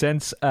perfect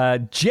sense.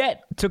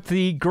 Jet took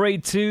the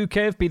Grade 2,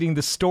 Kev, beating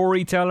the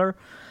Storyteller.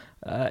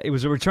 It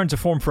was a return to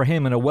form for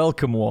him and a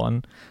welcome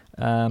one,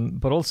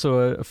 but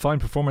also a fine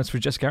performance for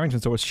Jessica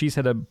Harrington's horse. She's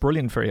had a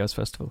brilliant Fairyhouse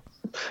Festival.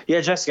 Yeah,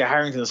 Jessica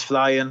Harrington's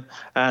flying,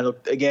 and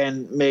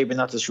again, maybe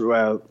not the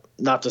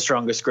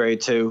strongest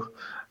Grade 2.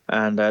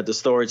 And the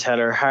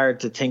Storyteller, hard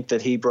to think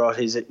that he brought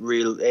his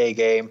real A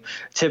game.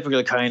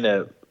 Typical kind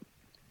of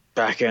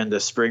back end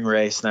of spring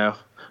race now.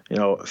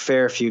 A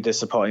fair few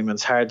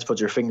disappointments. Hard to put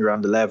your finger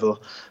on the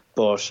level,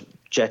 but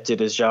Jet did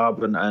his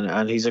job,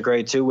 and he's a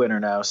Grade 2 winner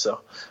now.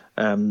 So,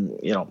 half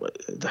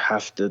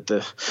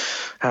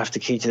the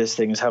key to this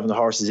thing is having the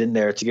horses in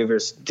there to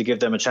give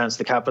them a chance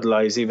to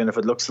capitalise, even if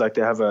it looks like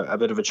they have a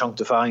bit of a chunk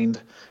to find.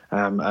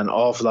 An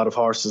awful lot of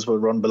horses will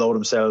run below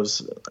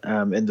themselves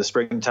in the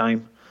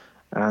springtime.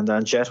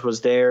 And Jet was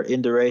there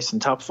in the race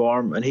in top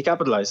form, and he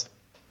capitalised.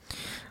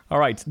 All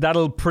right,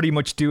 that'll pretty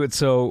much do it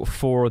so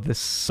for the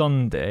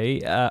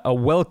Sunday. A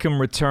welcome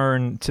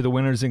return to the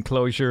winner's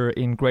enclosure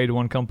in Grade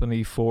 1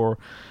 company for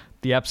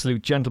the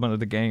absolute gentleman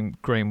of the game,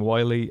 Graham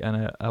Wiley,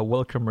 and a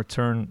welcome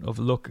return of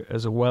luck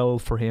as well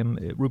for him.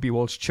 Ruby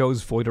Walsh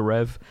chose Voida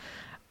Rev,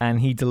 and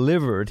he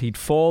delivered. He'd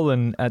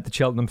fallen at the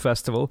Cheltenham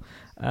Festival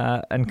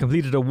and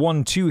completed a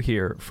 1-2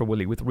 here for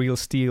Willie, with Real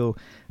Steel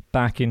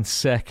back in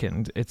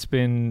second. It's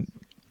been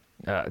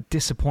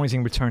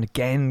disappointing return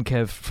again,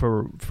 Kev,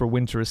 for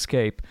Winter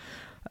Escape.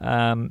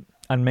 And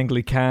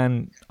Mengli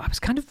Khan, I was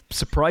kind of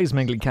surprised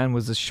Mengli Khan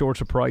was as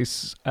short a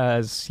price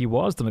as he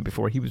was the night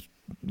before. He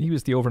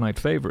was the overnight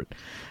favourite.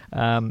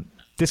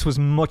 This was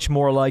much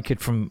more like it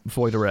from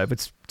Voida Rev.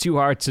 It's too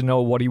hard to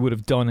know what he would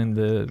have done in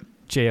the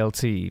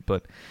JLT,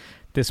 but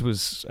this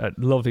was a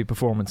lovely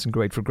performance and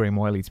great for Graham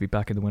Wiley to be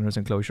back in the winner's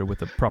enclosure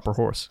with a proper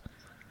horse.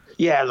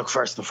 Yeah, look,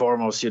 first and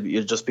foremost,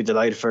 you'd just be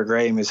delighted for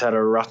Graham. He's had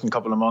a rotten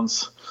couple of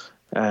months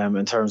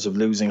in terms of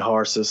losing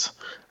horses,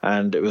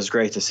 and it was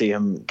great to see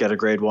him get a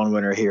Grade 1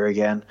 winner here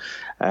again.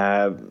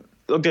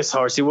 Look, this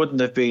horse, he wouldn't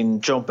have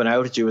been jumping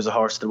out at you as a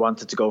horse that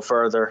wanted to go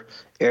further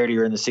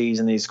earlier in the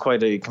season. He's can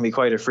be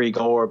quite a free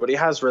goer, but he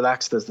has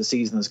relaxed as the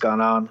season has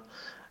gone on.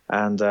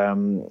 And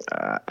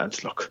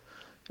look,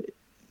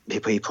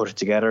 he put it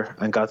together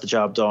and got the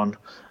job done.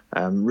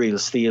 Real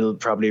Steel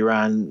probably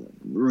ran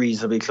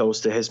reasonably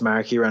close to his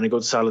mark. He ran a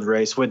good solid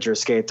race. Winter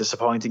Escape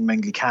disappointing.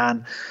 Mengli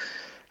Khan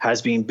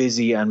has been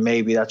busy, and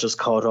maybe that just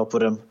caught up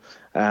with him.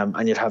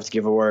 And you'd have to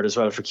give a word as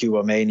well for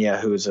Cuba Mania,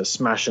 who's a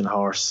smashing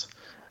horse.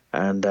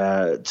 And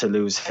to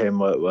lose him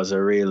was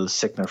a real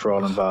sickener for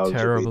all involved.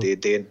 Terrible.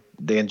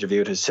 They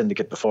interviewed his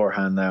syndicate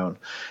beforehand now,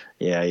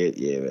 and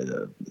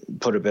you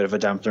put a bit of a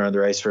dampener on the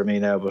race for me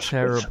now. But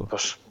Terrible.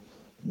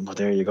 But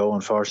there you go,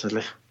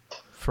 unfortunately.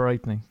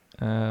 Frightening.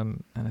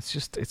 And it's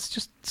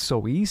just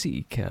so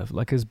easy, Kev.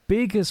 Like, as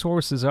big as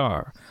horses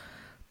are,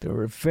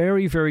 they're a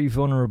very, very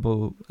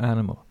vulnerable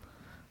animal.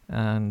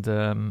 And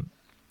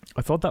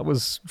I thought that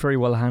was very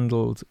well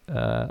handled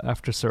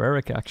after Sir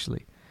Eric,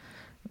 actually,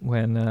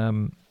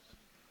 when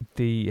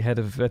the head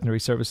of veterinary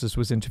services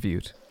was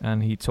interviewed,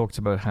 and he talked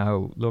about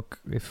how, look,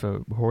 if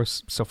a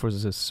horse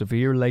suffers a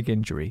severe leg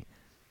injury,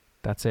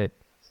 that's it.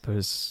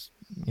 There's,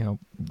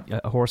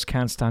 a horse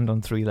can't stand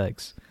on 3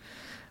 legs.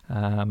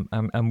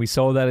 And we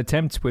saw that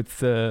attempt with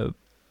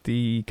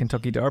the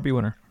Kentucky Derby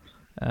winner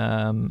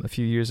a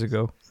few years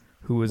ago,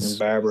 who was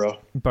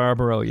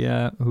Barbaro,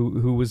 yeah,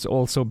 who was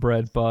also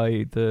bred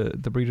by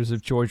the breeders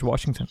of George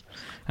Washington,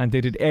 and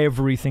they did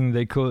everything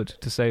they could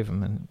to save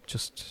him, and it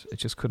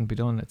just couldn't be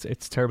done.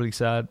 It's terribly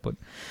sad, but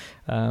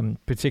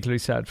particularly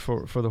sad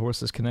for the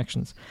horse's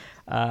connections.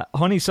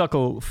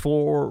 Honeysuckle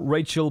for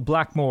Rachel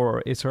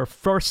Blackmore is her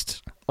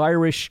first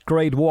Irish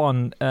Grade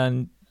 1,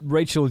 and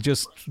Rachel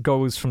just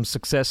goes from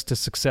success to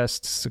success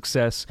to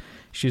success.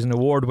 She's an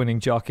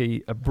award-winning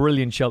jockey, a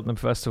brilliant Cheltenham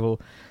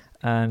Festival,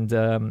 and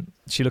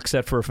she looks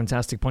set for a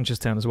fantastic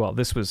Punchestown as well.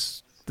 This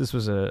was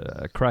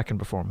a cracking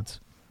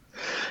performance.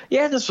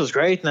 Yeah, this was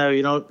great. Now,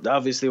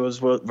 obviously was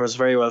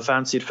very well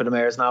fancied for the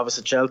Mayor's Novice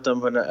at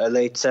Cheltenham when a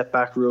late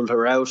setback ruled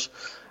her out.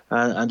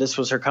 And this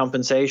was her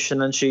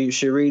compensation, and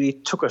she really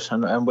took it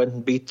and went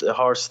and beat the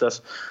horse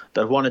that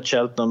won at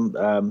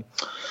Cheltenham.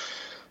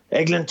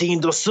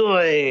 Eglantine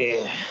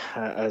Dossoy,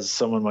 as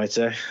someone might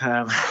say,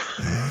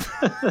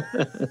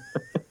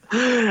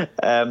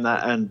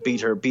 and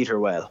beat her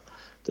well.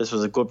 This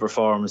was a good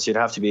performance. You'd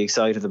have to be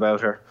excited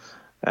about her.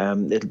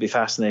 It'll be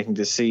fascinating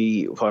to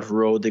see what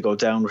road they go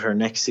down with her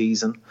next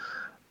season.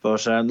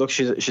 But look,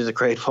 she's a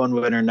Grade 1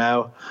 winner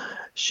now.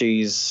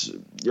 She's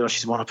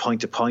won a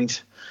point to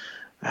point.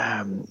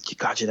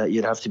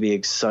 You'd have to be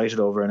excited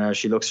over her now.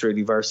 She looks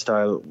really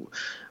versatile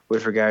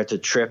with regard to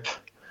trip.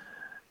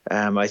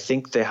 I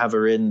think they have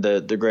her in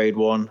the Grade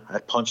 1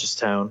 at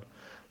Punchestown,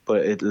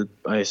 but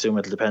I assume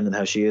it'll depend on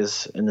how she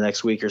is in the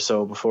next week or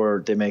so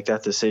before they make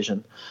that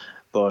decision.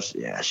 But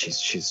yeah,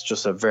 she's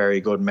just a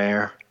very good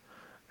mare.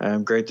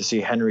 Great to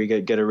see Henry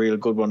get a real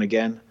good one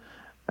again,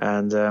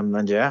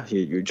 and yeah,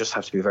 you just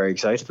have to be very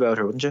excited about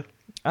her, wouldn't you?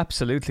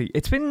 Absolutely.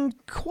 It's been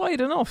quite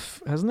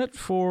enough, hasn't it,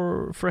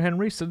 for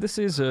Henry? So this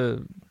is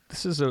a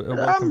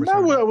welcome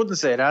return. I wouldn't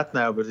say that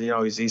now, but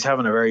he's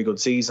having a very good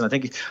season.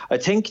 I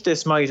think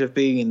this might have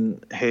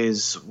been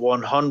his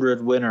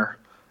 100 winner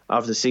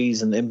of the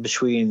season in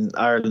between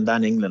Ireland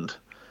and England.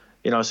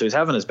 So he's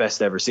having his best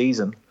ever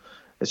season.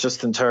 It's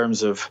just in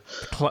terms of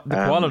the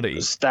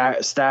quality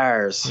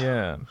stars.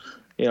 Yeah.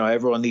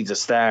 Everyone needs a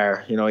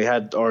star. He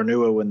had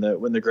Ornua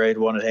win the Grade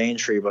 1 at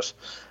Aintree, but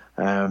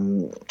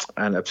and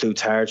a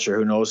Plutarcher,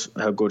 who knows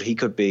how good he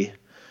could be.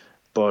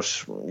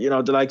 But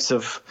the likes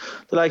of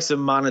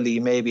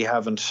Monelly maybe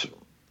haven't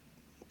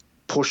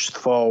pushed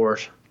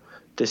forward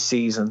this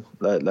season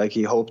like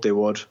he hoped they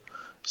would.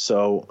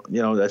 So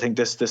I think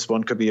this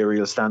one could be a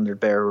real standard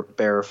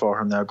bearer for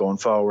him now going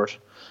forward.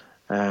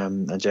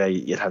 And yeah,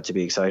 you'd have to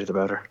be excited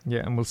about her. Yeah,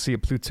 and we'll see a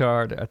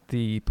Plutard at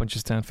the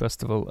Punchestown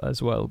Festival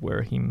as well,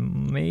 where he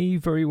may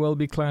very well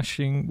be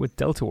clashing with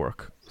Delta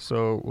Work.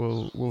 So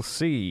we'll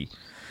see.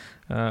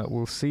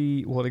 We'll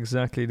see what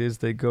exactly it is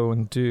they go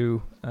and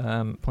do.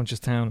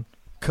 Punchestown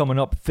coming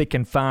up thick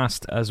and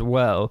fast as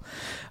well.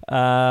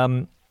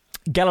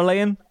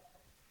 Galilean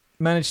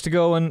managed to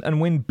go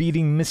and win,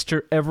 beating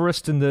Mr.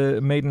 Everest in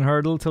the maiden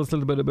hurdle. Tell us a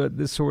little bit about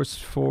this horse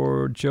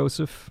for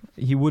Joseph.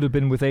 He would have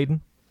been with Aidan.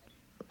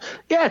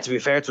 Yeah, to be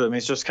fair to him,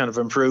 he's just kind of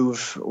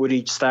improved with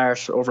each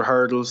start over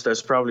hurdles.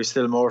 There's probably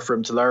still more for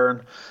him to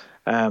learn.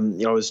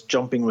 His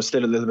jumping was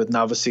still a little bit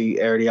novice-y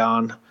early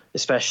on,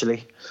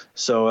 especially.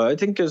 So I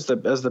think as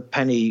the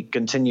penny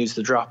continues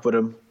to drop with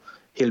him,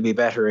 he'll be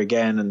better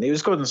again. And he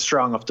was good and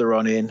strong up the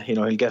run in.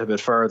 He'll get a bit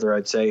further,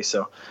 I'd say.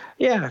 So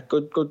yeah,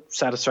 good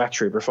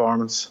satisfactory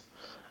performance.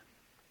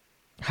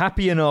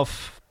 Happy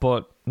enough,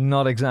 but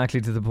not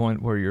exactly to the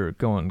point where you're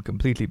going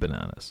completely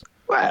bananas.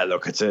 Well,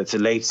 look, it's a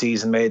late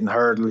season maiden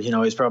hurdle.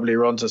 He's probably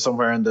run to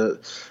somewhere in the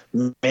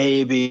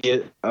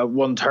maybe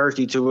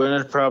 130 to win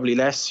it, probably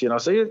less.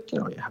 So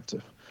you have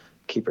to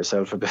keep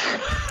yourself a bit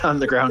on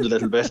the ground a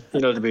little bit.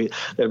 There'll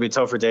be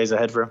tougher days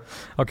ahead for him.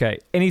 Okay.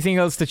 Anything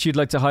else that you'd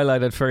like to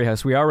highlight at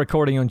Fairyhouse? We are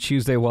recording on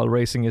Tuesday while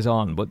racing is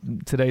on, but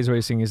today's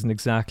racing isn't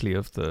exactly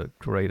of the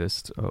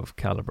greatest of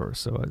caliber,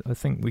 so I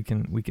think we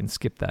can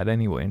skip that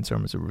anyway in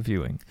terms of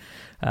reviewing.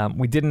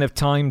 We didn't have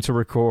time to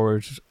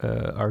record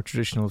our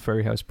traditional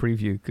Fairyhouse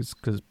preview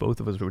because both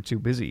of us were too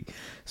busy.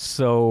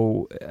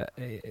 So,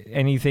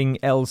 anything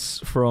else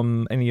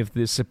from any of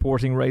the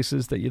supporting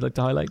races that you'd like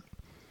to highlight?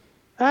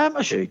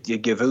 I should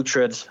give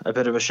Uhtred a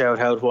bit of a shout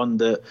out. Won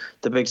the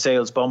big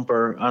sales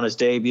bumper on his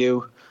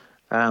debut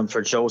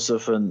for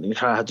Joseph, and he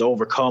kind of had to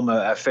overcome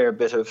a fair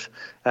bit of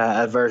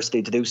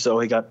adversity to do so.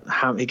 He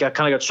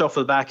got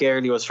shuffled back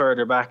early, was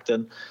further back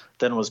than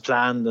was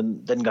planned,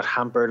 and then got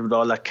hampered with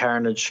all that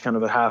carnage kind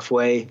of at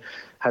halfway.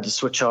 Had to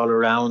switch all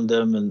around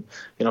them, and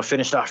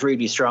finished off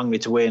really strongly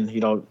to win.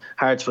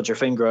 Hard to put your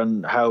finger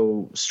on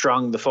how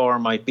strong the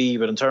form might be,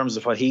 but in terms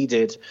of what he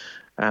did,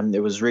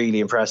 it was really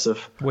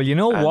impressive. Well, you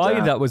know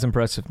why that was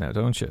impressive now,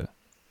 don't you?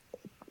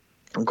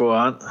 Go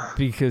on.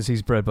 Because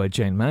he's bred by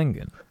Jane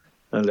Mangan.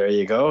 Well, there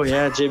you go.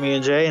 Yeah, Jimmy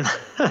and Jane.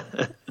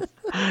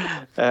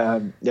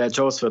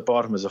 Joseph had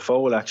bought him as a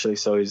foal, actually,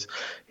 so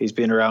he's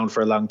been around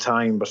for a long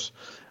time, but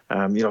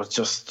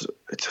it's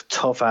a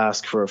tough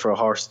ask for a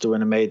horse to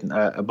win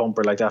a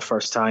bumper like that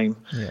first time.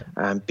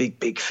 Yeah.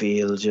 Big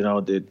field,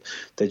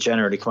 they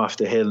generally come off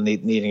the hill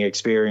needing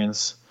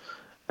experience.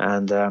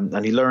 And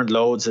he learned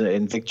loads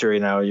in victory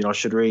now. It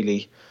should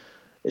really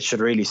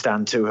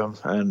stand to him.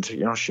 And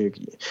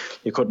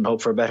you couldn't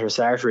hope for a better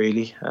start,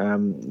 really.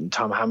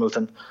 Tom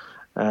Hamilton,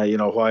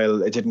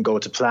 while it didn't go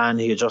to plan,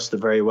 he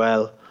adjusted very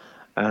well,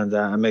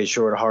 and made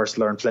sure the horse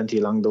learned plenty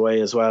along the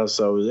way as well.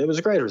 So it was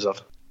a great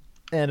result.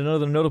 And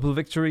another notable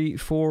victory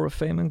for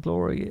Fame and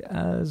Glory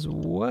as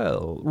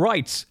well.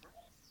 Right.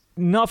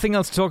 Nothing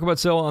else to talk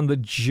about on the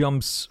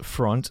jumps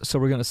front, so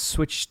we're going to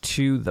switch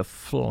to the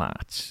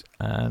flat.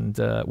 And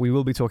we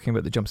will be talking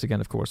about the jumps again,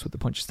 of course, with the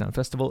Punchestown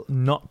Festival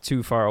not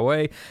too far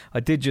away.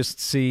 I did just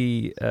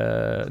see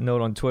a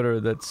note on Twitter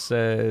that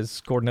says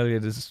Gordon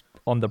Elliott is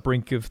on the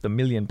brink of the £1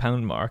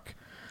 million mark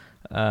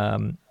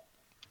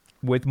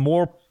with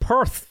more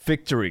Perth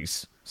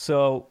victories.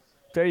 So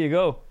there you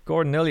go,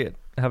 Gordon Elliott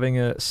having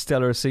a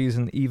stellar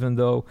season, even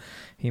though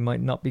he might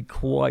not be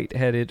quite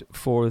headed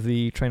for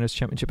the Trainers'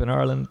 Championship in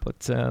Ireland,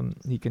 but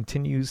he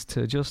continues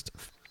to just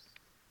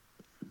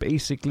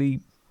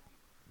basically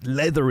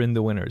leather in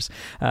the winners.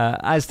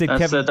 As did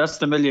Kevin. That's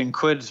the £1 million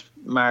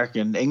mark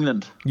in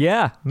England.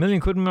 Yeah, £1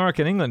 million mark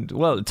in England.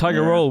 Well,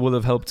 Tiger Roll will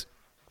have helped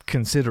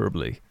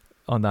considerably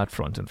on that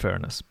front, in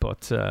fairness,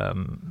 but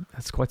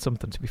that's quite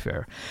something, to be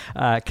fair.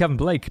 Kevin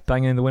Blake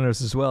banging in the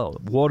winners as well.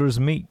 Waters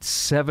Meet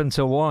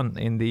 7-1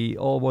 in the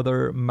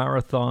all-weather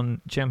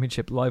marathon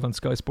championship live on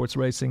Sky Sports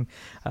Racing.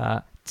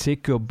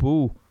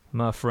 Tickaboo,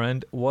 my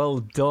friend, well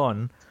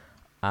done.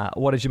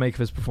 What did you make of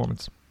his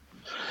performance?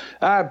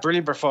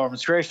 Brilliant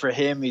performance, great for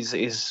him.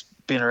 He's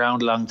been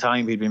around a long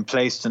time. He'd been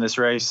placed in this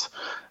race,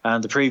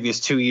 and the previous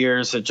 2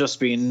 years had just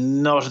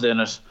been knotted in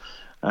it.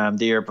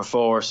 The year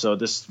before, so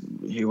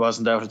he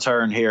wasn't out of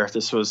turn here.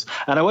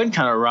 And I went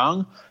kind of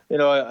wrong.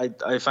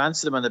 I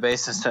fancied him on the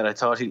basis that I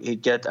thought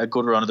he'd get a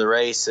good run of the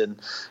race and,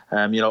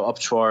 up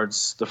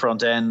towards the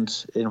front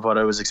end in what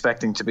I was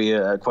expecting to be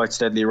a quite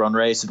steadily run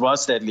race. It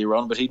was steadily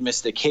run, but he'd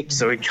missed a kick,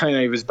 so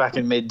he was back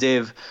in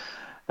mid-div.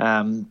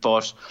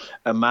 But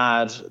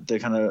Ahmad, the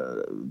kind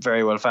of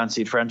very well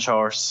fancied French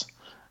horse,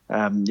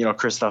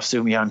 Christophe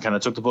Soumian kind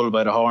of took the bull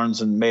by the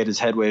horns and made his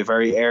headway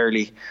very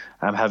early,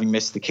 having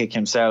missed the kick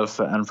himself,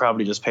 and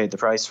probably just paid the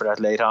price for that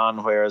late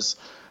on. Whereas,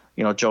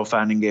 Joe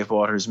Fanning gave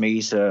Waters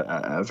Meet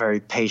a very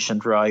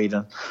patient ride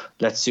and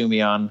let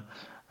Soumian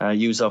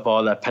use up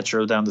all that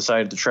petrol down the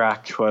side of the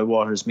track while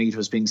Waters Meet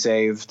was being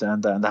saved,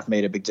 and that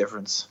made a big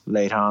difference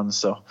late on.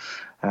 So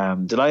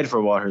delighted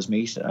for Waters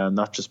Meet,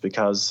 not just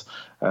because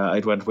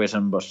I'd went with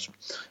him, but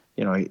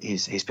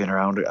he's been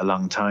around a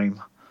long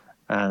time.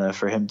 And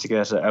for him to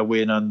get a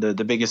win on the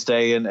biggest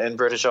day in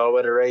British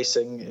all-weather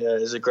racing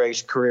is a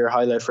great career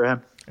highlight for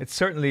him. It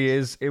certainly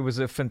is. It was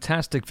a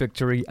fantastic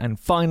victory, and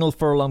final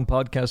furlong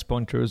podcast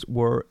punters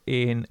were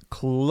in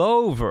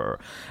clover.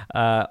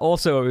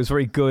 Also, it was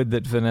very good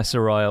that Vanessa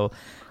Ryle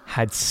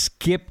had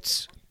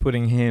skipped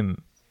putting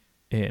him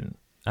in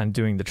and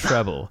doing the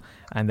treble,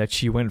 and that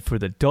she went for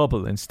the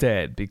double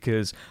instead,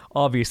 because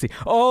obviously,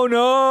 the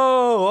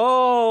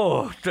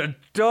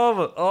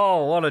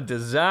double, what a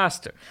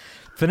disaster.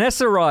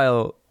 Vanessa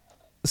Ryle,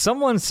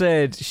 someone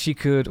said she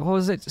could,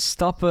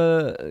 stop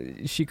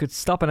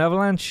an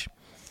avalanche,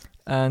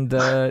 and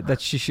that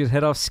she should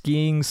head off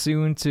skiing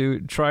soon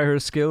to try her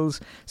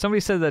skills. Somebody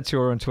said that to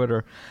her on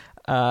Twitter.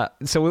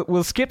 So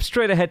we'll skip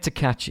straight ahead to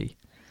Catchy,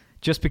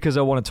 just because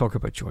I want to talk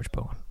about George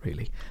Bowen,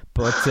 really.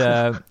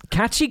 But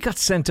Catchy got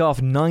sent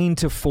off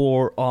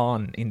 9-4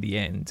 on in the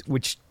end,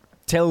 which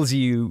tells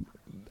you,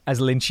 as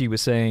Lynchy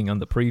was saying on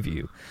the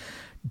preview,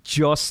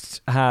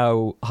 just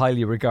how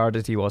highly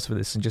regarded he was for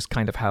this, and just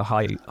kind of how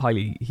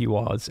highly he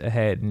was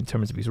ahead in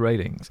terms of his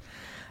ratings.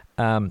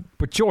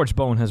 But George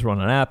Bowen has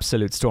run an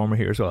absolute stormer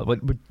here as well.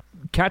 But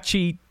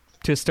catchy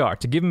to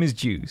start, to give him his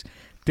dues.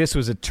 This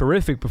was a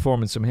terrific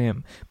performance from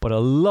him, but a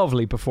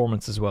lovely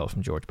performance as well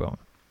from George Bowen.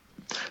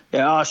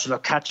 Yeah,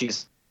 look,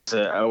 Catchy's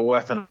a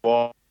weapon of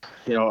war,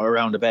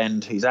 around the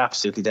bend. He's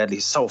absolutely deadly.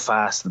 He's so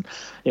fast. And,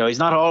 he's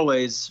not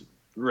always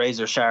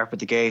razor sharp at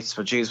the gates,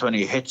 but geez, when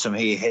he hits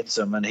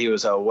him, and he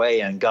was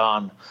away and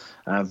gone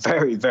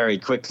very, very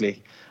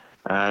quickly.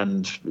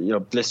 And,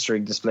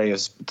 blistering display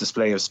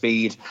of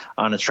speed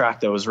on a track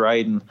that was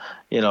riding,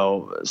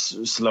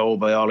 slow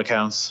by all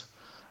accounts.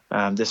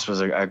 This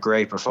was a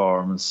great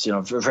performance.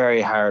 A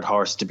very hard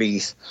horse to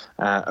beat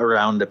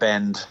around the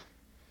bend.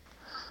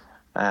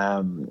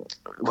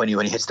 When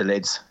he hits the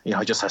lids, he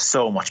just has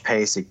so much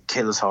pace. He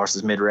kills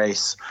horses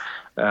mid-race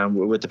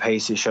with the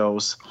pace he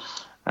shows,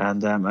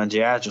 and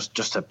yeah,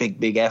 just a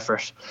big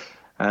effort.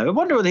 I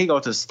wonder whether he go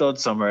to stud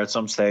somewhere at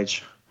some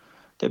stage.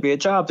 There'd be a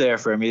job there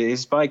for him.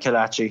 He's by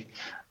Kalachi.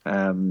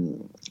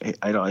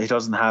 He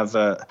doesn't have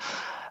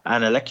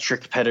an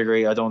electric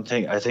pedigree. I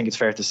think it's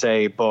fair to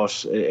say,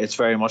 but it's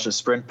very much a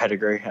sprint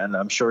pedigree, and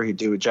I'm sure he'd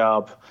do a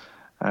job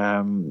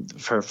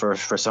for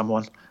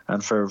someone.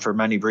 And for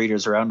many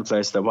breeders around the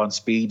place that want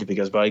speed,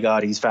 because by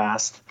God, he's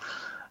fast,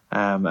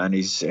 and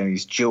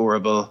he's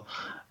durable,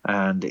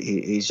 and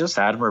he's just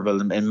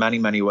admirable in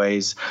many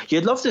ways.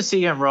 You'd love to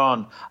see him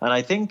run, and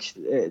I think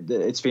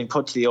it's been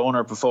put to the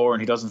owner before,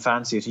 and he doesn't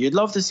fancy it. You'd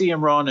love to see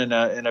him run in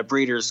a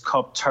Breeders'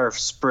 Cup turf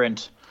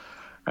sprint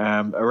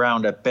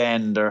around a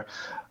bend,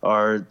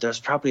 or there's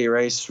probably a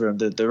race for him,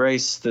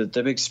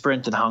 the big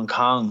sprint in Hong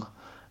Kong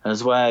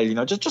as well.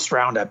 Just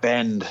round a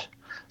bend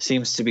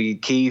seems to be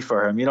key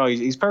for him.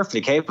 He's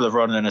perfectly capable of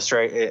running on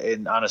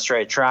a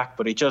straight track,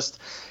 but he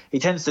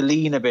tends to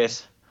lean a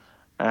bit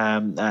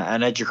and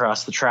edge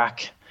across the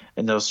track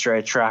in those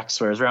straight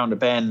tracks, whereas round a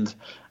bend,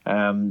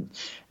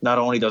 not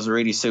only does it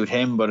really suit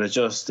him, but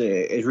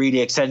it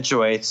really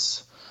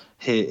accentuates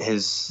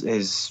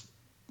his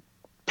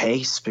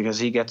pace, because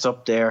he gets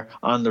up there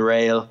on the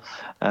rail.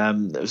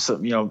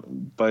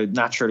 But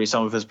naturally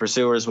some of his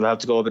pursuers will have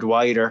to go a bit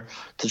wider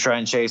to try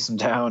and chase him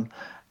down.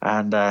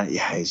 And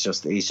he's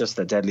just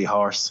a deadly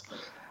horse.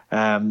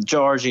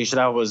 Georgie,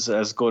 that was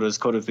as good as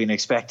could have been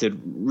expected,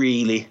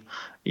 really.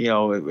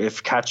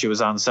 If Catchy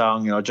was on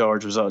song,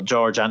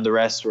 George and the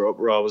rest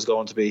were always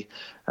going to be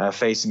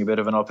facing a bit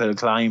of an uphill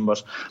climb.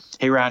 But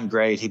he ran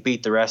great. He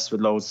beat the rest with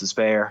loads to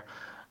spare,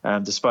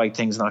 despite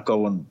things not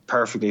going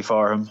perfectly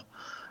for him.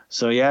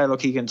 So yeah,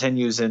 look, he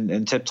continues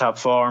in tip-top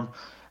form.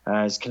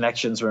 His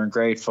connections were in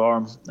great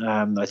form.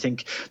 I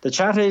think the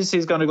chat is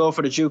he's going to go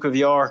for the Duke of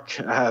York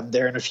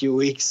there in a few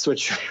weeks,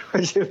 which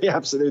would be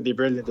absolutely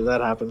brilliant if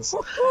that happens.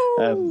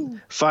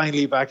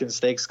 Finally back in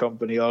stakes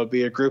company,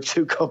 albeit Group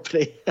 2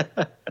 company.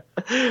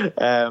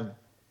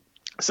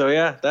 So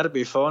yeah, that'd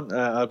be fun.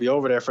 I'll be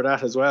over there for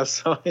that as well.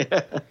 So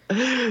yeah,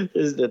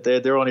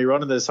 they're only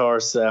running this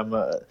horse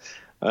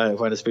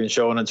when it's been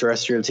shown on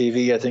terrestrial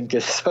TV, I think.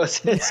 So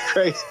it's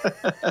great.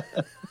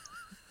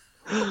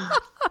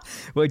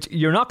 Which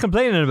you're not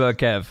complaining about,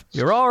 Kev.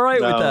 You're all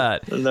right with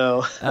that.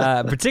 No.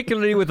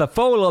 Particularly with a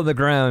foal on the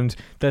ground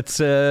that's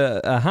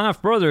a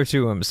half brother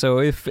to him. So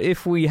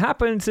if we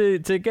happen to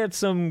get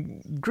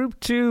some Group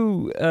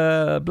 2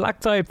 black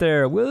type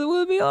there,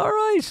 we'll be all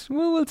right.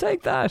 We'll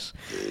take that.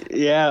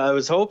 Yeah, I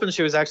was hoping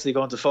she was actually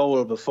going to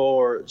foal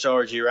before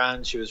Georgie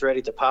ran. She was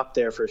ready to pop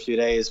there for a few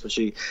days, but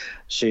she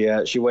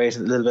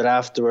waited a little bit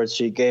afterwards.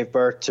 She gave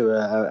birth to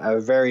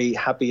a very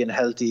happy and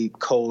healthy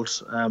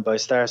colt by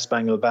Star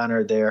Spangled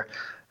Banner there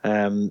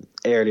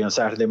early on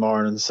Saturday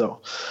morning.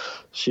 So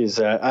she's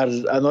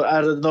added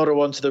another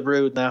one to the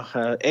brood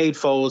now. 8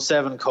 foals,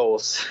 7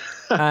 colts.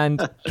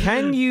 And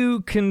can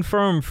you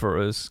confirm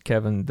for us,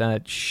 Kevin,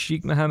 that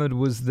Sheikh Mohammed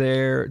was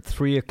there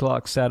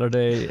 3:00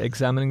 Saturday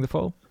examining the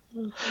foal?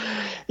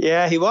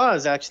 Yeah, he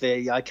was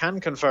actually. I can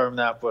confirm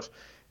that, but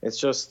it's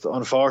just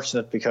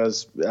unfortunate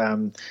because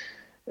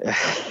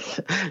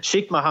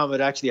Sheikh Mohammed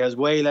actually has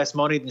way less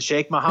money than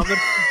Sheikh Mohammed,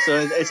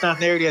 so it's not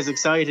nearly as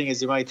exciting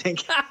as you might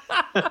think.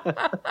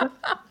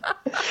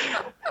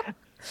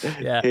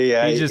 Yeah,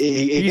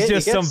 he's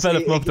just some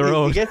fella from up the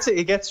road.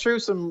 He gets through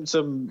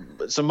some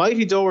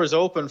mighty doors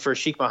open for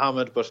Sheikh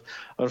Mohammed, but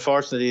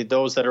unfortunately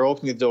those that are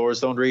opening the doors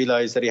don't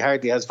realise that he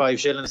hardly has 5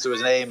 shillings to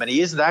his name, and he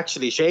isn't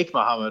actually Sheikh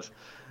Mohammed,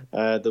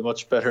 the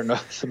much better known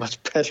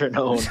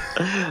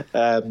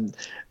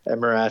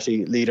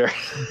Emirati leader.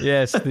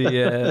 Yes,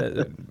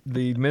 the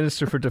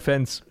Minister for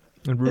Defence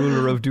and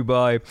ruler of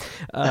Dubai.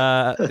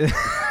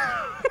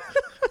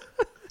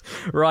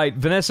 Right,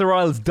 Vanessa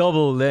Ryle's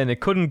double then. It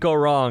couldn't go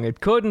wrong.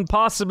 It couldn't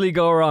possibly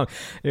go wrong.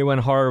 It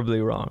went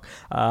horribly wrong.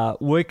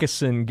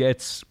 Wickerson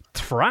gets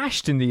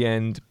thrashed in the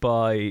end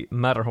by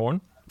Matterhorn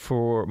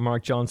for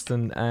Mark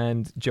Johnston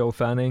and Joe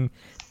Fanning.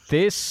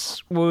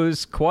 This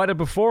was quite a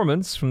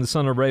performance from the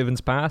son of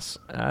Ravens Pass.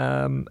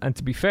 And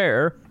to be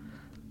fair,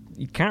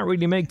 you can't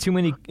really make too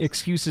many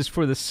excuses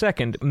for the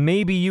second.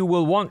 Maybe you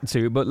will want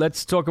to, but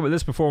let's talk about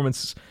this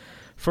performance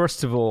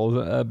first of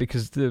all,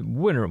 because the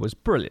winner was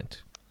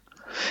brilliant.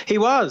 He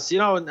was,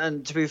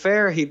 and to be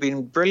fair, he'd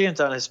been brilliant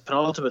on his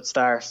penultimate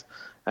start.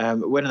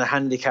 winning a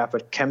handicap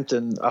at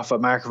Kempton off a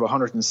mark of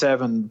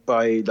 107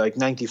 by like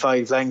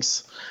 95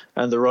 lengths,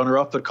 and the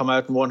runner-up had come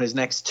out and won his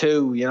next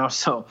two,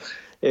 so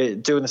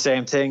doing the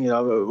same thing,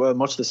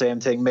 much the same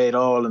thing, made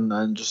all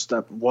and just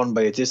won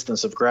by a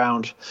distance of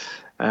ground.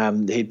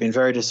 He'd been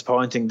very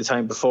disappointing the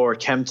time before at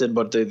Kempton,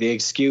 but the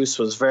excuse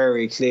was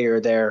very clear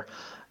there.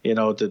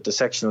 The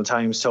sectional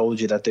times told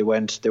you that they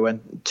went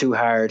too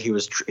hard. He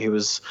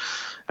was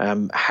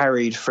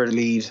harried for the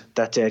lead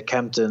that day at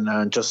Kempton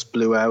and just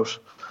blew out.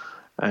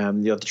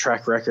 The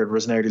track record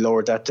was nearly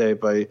lowered that day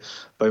by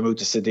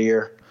Muta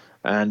Sadir,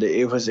 and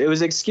it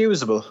was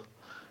excusable.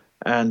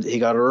 And he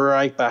got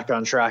right back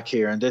on track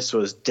here, and this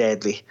was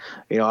deadly.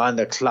 On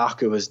the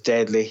clock it was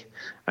deadly.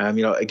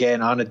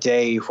 Again on a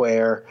day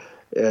where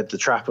the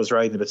track was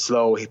riding a bit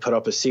slow, he put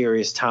up a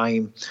serious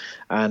time.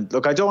 And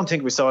look, I don't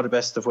think we saw the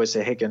best of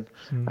Wissahickon,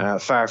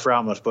 far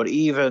from it. But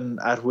even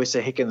at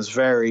Wissahickons'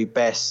 very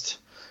best,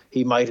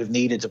 he might have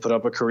needed to put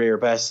up a career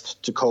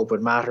best to cope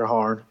with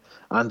Matterhorn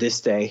on this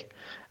day.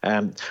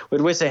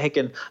 With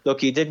Wissahickon, look,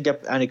 he didn't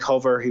get any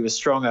cover. He was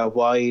strung out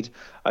wide.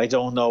 I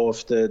don't know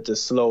if the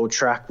slow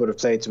track would have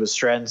played to his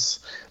strengths.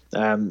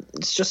 It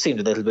just seemed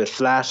a little bit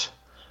flat.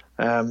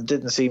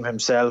 Didn't seem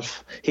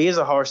himself. He is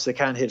a horse that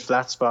can hit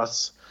flat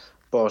spots,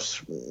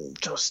 but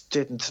just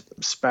didn't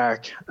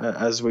spark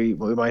as we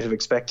might have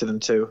expected him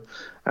to.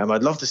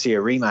 I'd love to see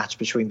a rematch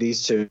between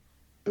these two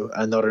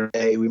another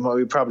day.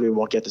 We probably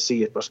won't get to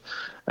see it, but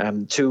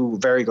two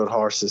very good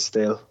horses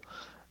still.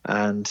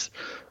 And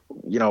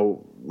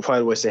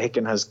while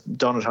Wissahickon has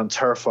done it on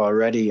turf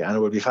already, and it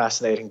would be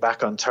fascinating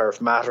back on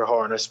turf,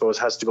 Matterhorn, I suppose,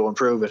 has to go and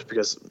prove it,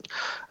 because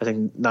I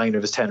think 9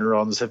 of his 10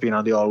 runs have been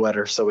on the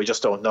all-weather, so we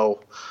just don't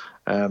know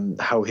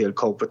how he'll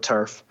cope with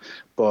turf.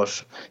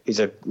 But he's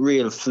a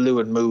real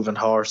fluid moving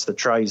horse that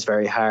tries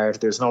very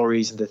hard. There's no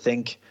reason to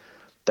think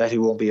that he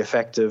won't be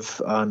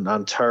effective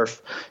on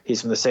turf.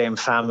 He's from the same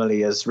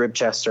family as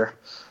Ribchester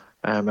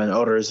and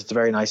others. It's a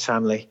very nice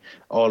family,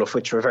 all of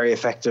which were very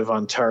effective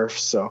on turf.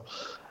 So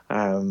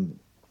I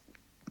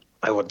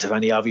wouldn't have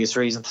any obvious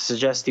reason to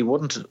suggest he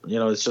wouldn't.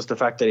 It's just the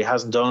fact that he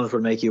hasn't done it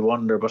would make you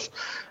wonder. But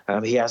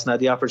he hasn't had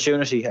the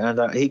opportunity,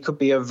 and he could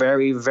be a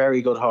very,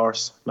 very good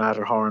horse,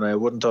 Matterhorn. I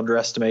wouldn't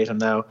underestimate him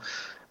now.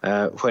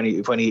 When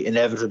he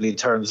inevitably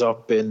turns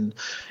up in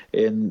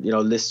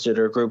listed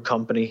or group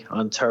company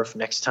on turf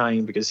next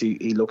time, because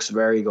he looks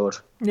very good.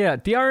 Yeah,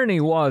 the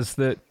irony was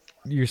that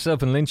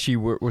yourself and Lynchy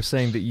were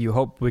saying that you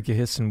hoped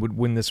Wissahickon would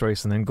win this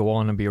race and then go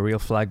on and be a real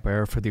flag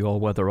bearer for the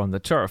all-weather on the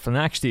turf, and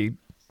actually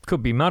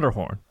could be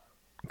Matterhorn.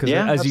 Because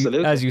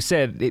as you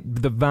said,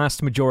 the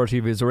vast majority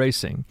of his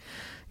racing,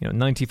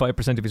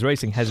 95% of his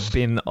racing has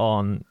been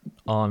on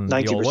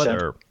 90%. The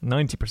all-weather.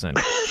 90%.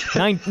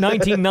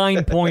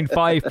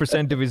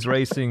 99.5% of his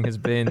racing has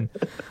been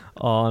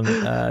on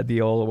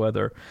the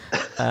all-weather.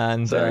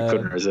 And sorry, I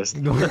couldn't resist.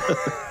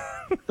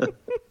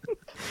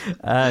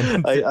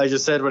 And I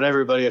just said what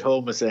everybody at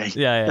home was saying.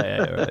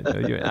 Yeah,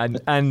 right.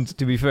 And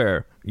to be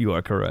fair, you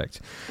are correct.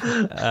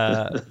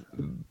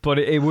 But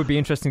it would be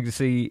interesting to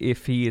see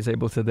if he is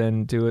able to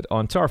then do it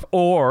on turf,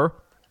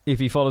 or if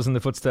he follows in the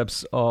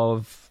footsteps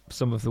of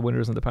some of the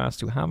winners in the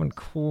past who haven't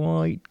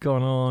quite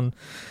gone on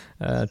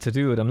to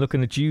do it. I'm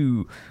looking at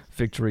you,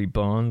 Victory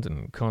Bond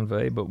and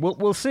Convey, but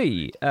we'll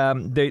see.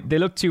 They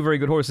look two very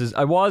good horses.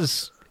 I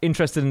was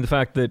interested in the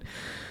fact that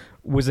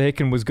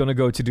Wissahickon was going to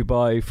go to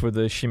Dubai for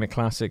the Shima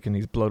Classic and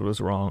his blood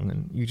was wrong,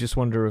 and you just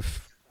wonder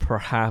if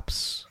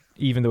perhaps,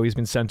 even though he's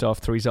been sent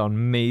off 3's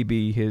on,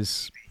 maybe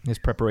his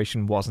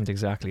preparation wasn't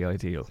exactly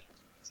ideal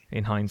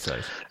in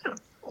hindsight.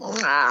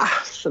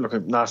 Look,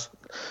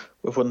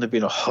 it wouldn't have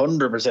been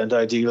 100%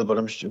 ideal, but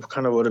it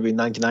kind of would have been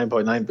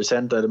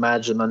 99.9%, I'd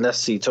imagine,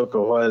 unless he took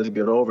a while to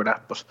get over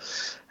that. But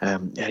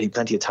he had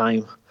plenty of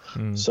time.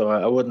 So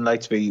I wouldn't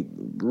like to be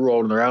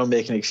rolling around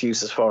making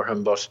excuses for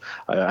him, but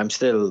I'm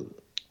still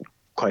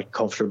quite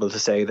comfortable to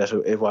say that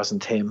it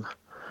wasn't him.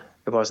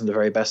 It wasn't the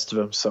very best of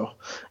him. So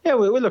yeah,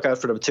 we'll look out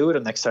for the two of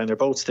them next time. They're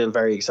both still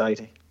very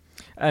exciting.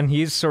 And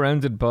he's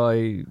surrounded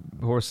by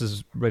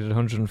horses rated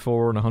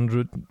 104 and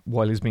 100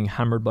 while he's being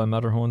hammered by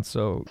Matterhorn.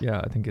 So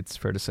yeah, I think it's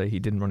fair to say he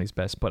didn't run his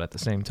best, but at the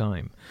same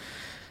time,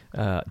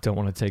 don't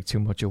want to take too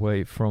much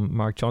away from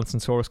Mark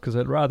Johnson's horse, because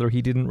I'd rather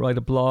he didn't write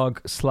a blog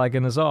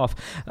slagging us off.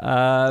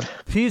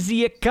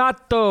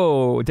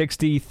 Pizzicato takes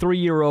the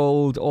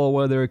 3-year-old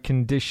all-weather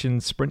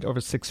condition sprint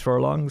over 6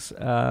 furlongs.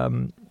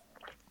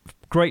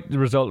 Great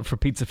result for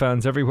pizza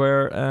fans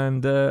everywhere,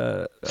 and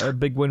a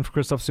big win for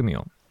Christophe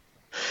Soumillon.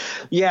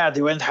 Yeah,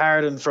 they went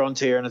hard in front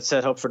here, and it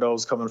set up for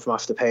those coming from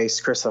off the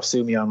pace. Christophe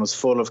Soumillon was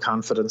full of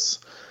confidence,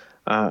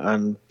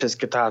 and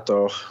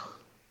Pizzicato.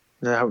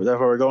 Where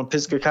we're going?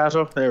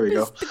 Pizzicato? There we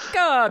go.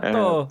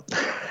 Pizzicato!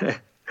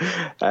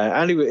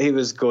 And he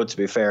was good, to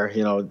be fair.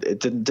 It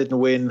didn't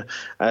win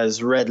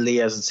as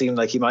readily as it seemed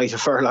like he might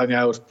have furlong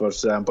out,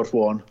 but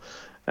won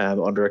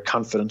under a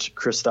confident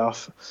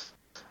Christophe.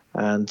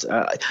 And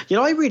I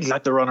really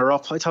liked the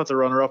runner-up. I thought the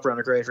runner-up ran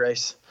a great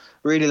race.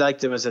 really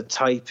liked him as a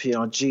type. You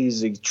know,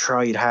 geez, he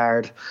tried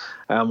hard.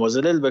 Was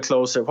a little bit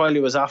closer. While he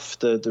was off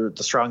the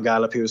strong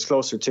gallop, he was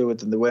closer to it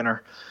than the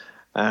winner,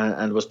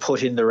 and was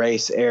put in the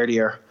race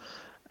earlier.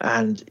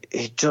 And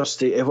he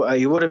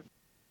would have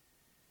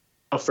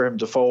enough for him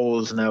to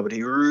fold now, but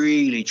he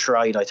really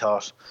tried, I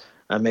thought,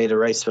 and made a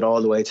race of it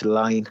all the way to the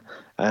line.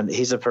 And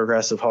he's a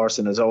progressive horse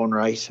in his own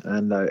right,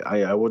 and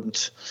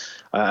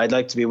I'd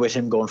like to be with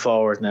him going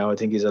forward now. I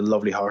think he's a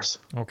lovely horse.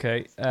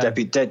 Okay.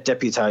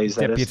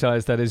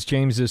 Deputised, that is.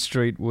 James's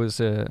Street was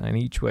an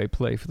each-way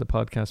play for the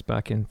podcast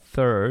back in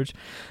third.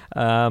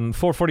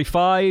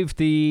 4:45,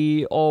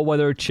 the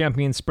all-weather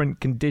Champions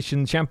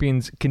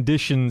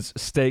Conditions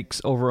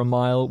Stakes over a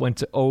mile went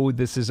to Oh,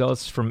 This Is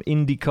Us from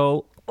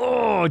Indico.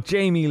 Oh,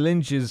 Jamie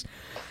Lynch's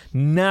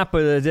nap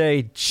of the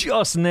day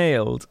just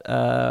nailed.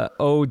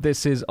 Oh,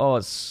 This Is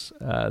Us,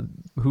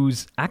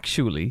 who's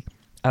actually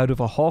out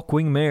of a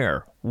Hawkwing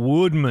mare,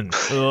 Woodman.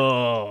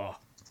 Oh.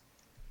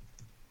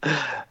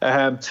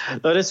 No,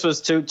 this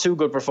was two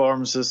good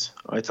performances,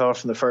 I thought,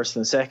 from the first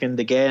and second.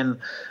 Again,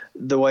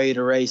 the way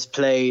the race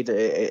played,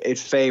 it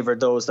favoured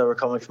those that were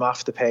coming from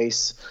off the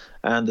pace,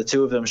 and the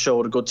two of them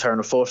showed a good turn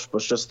of foot,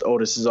 but just Oh,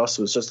 This Is Us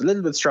was just a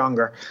little bit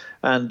stronger.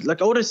 And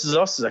like, Oh, This Is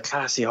Us is a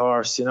classy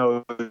horse, you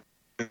know.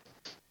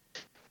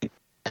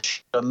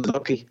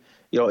 Unlucky,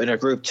 you know, in a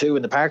Group 2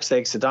 in the Park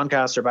Stakes at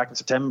Doncaster back in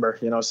September,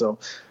 you know, so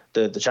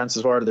the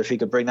chances were that if he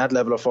could bring that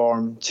level of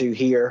form to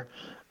here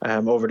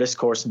over this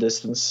course and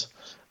distance,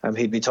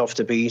 he'd be tough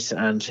to beat,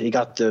 and he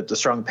got the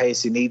strong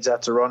pace he needs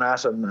at to run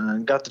at,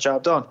 and got the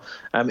job done.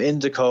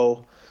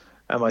 Indico,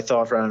 I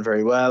thought, ran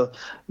very well.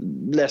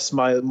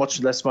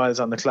 Much less miles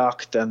on the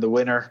clock than the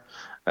winner.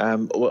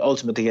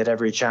 Ultimately had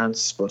every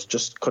chance, but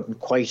just couldn't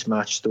quite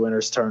match the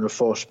winner's turn of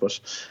foot. But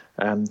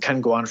can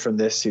go on from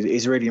this.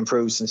 He's really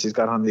improved since he's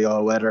got on the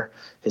all-weather.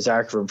 His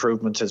arc of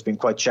improvement has been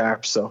quite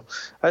sharp, so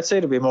I'd say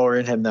there'll be more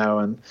in him now,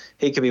 and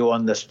he could be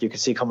one that you could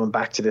see coming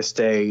back to this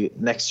day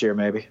next year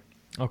maybe.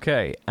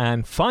 Okay,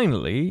 and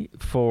finally,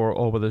 for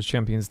All Weathers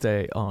Champions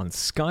Day on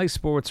Sky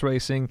Sports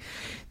Racing,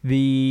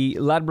 the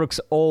Ladbrokes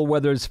All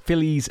Weathers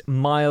Fillies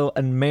Mile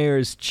and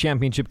Mares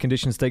Championship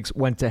Condition Stakes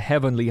went to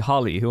Heavenly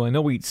Holly, who I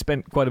know we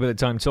spent quite a bit of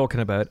time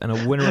talking about, and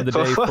a winner of the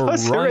day for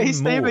What's the Ryan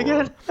race Moore. name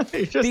again?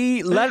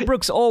 The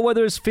Ladbrokes All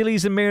Weathers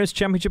Fillies and Mares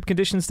Championship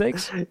Condition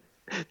Stakes.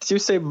 Did you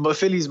say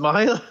Fillies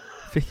Mile?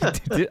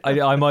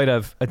 I might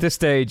have. At this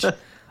stage,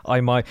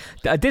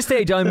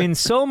 I'm in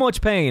so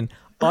much pain.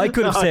 I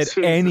could have said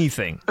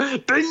anything.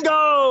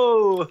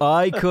 Bingo!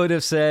 I could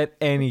have said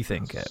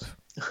anything, Kev.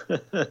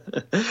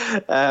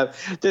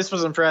 This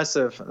was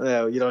impressive.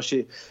 You know,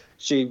 she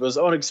was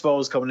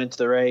unexposed coming into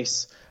the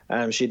race.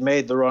 She'd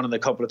made the run a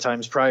couple of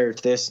times prior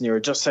to this, and you were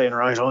just saying,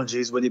 right, oh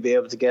geez, will you be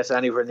able to get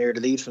anywhere near the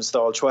lead from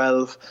stall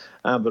 12?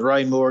 But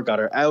Ryan Moore got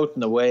her out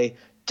and away,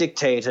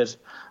 dictated,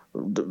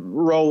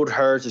 rode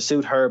her to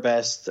suit her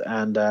best,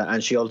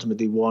 and she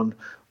ultimately won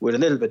with a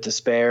little bit to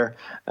spare.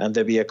 And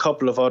there'll be a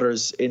couple of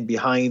others in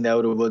behind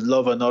now that would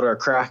love another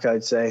crack,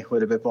 I'd say,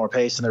 with a bit more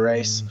pace in the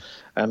race.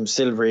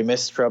 Silvery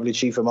Mist probably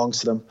chief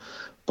amongst them,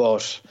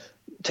 but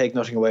take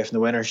nothing away from the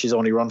winner. She's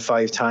only run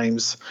 5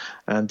 times,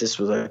 and this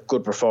was a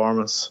good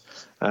performance.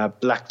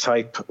 Black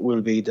Type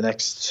will be the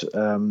next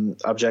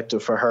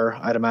objective for her,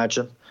 I'd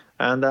imagine,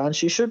 and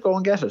she should go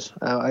and get it.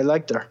 I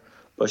liked her,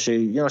 but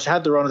she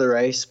had the run of the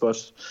race,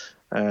 but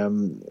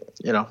I'm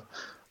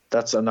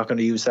not going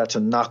to use that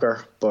to knock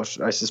her, but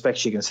I suspect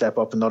she can step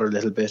up another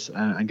little bit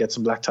and get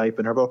some Black Type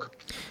in her book.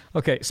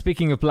 Okay,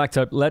 speaking of Black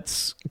Type,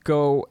 let's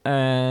go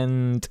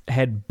and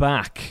head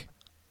back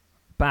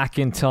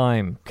in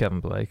time,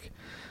 Kevin Blake,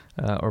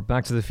 or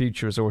Back to the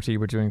Future, as RT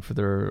were doing for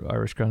their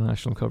Irish Grand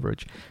National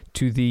coverage,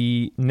 to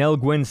the Nell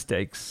Gwynn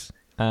Stakes.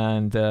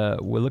 And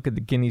we'll look at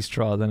the Guineas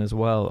Trial then as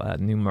well at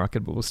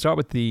Newmarket, but we'll start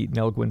with the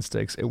Nell Gwynn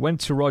Stakes. It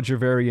went to Roger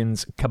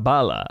Varian's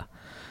Kabbalah,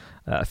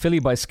 filly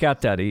by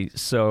Scat Daddy,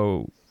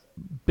 so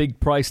big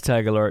price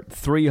tag alert,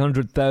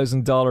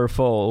 $300,000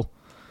 fall.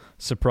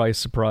 Surprise,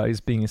 surprise,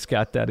 being a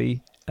Scat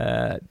Daddy.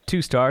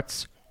 2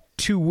 starts,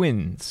 2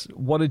 wins.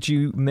 What did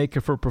you make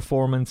of her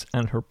performance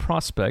and her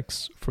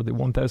prospects for the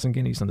 1,000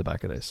 guineas on the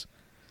back of this?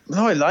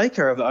 No, I like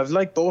her. I've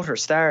liked both her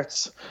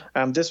starts.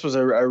 This was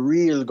a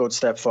real good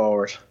step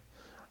forward.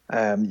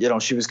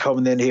 She was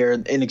coming in here,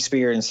 an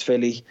inexperienced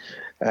filly,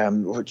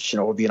 which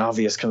would be an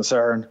obvious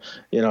concern.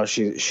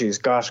 She's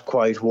got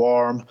quite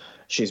warm.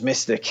 She's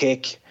missed a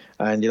kick.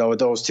 And, with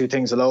those 2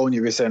 things alone,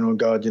 you'd be saying, oh,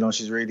 God,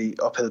 she's really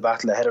uphill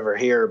battle ahead of her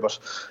here. But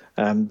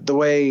the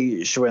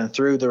way she went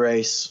through the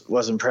race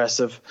was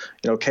impressive.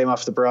 Came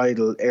off the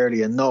bridle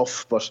early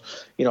enough. But,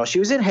 she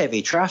was in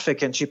heavy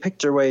traffic and she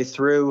picked her way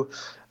through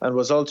and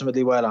was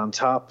ultimately well on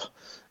top.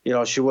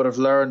 She would have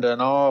learned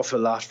an awful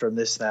lot from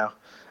this now,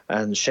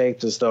 and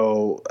shaped as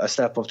though a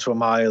step up to a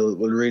mile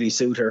will really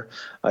suit her.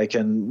 I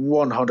can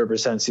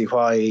 100% see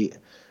why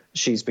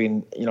she's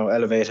been,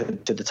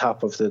 elevated to the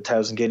top of the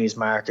 1,000 guineas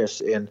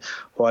market in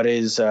what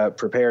is,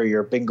 prepare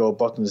your bingo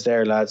buttons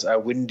there, lads, a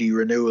windy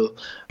renewal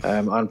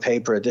on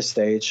paper at this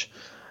stage.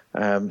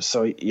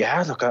 So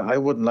yeah, look, I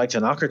wouldn't like to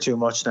knock her too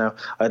much now.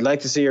 I'd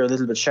like to see her a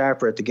little bit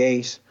sharper at the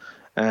gate.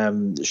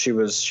 She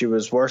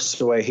was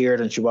worse away here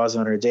than she was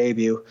on her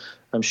debut.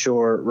 I'm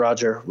sure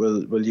Roger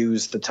will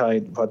use the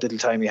time, what little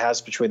time he has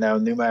between now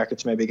and Newmarket,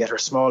 to maybe get her a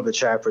small bit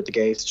sharper at the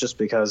gates, just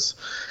because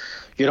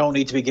you don't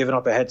need to be giving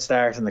up a head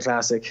start in the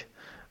Classic.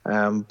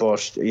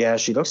 But yeah,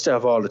 she looks to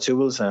have all the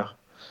tools now.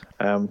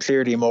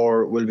 Clearly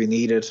more will be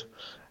needed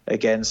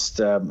against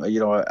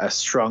a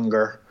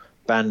stronger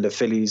band of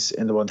fillies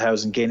in the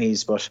 1,000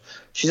 guineas, but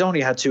she's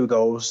only had 2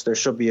 goes. There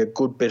should be a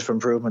good bit of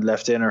improvement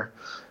left in her,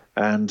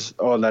 and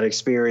all that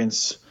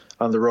experience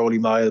on the Rolly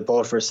Mile,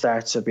 both of her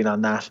starts have been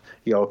on that,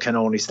 can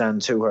only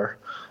stand to her.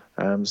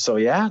 So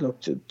yeah,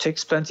 look, it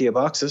ticks plenty of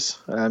boxes.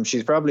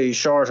 She's probably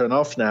short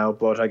enough now,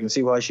 but I can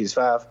see why she's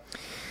fav.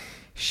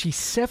 She's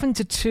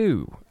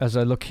 7-2 as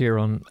I look here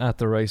at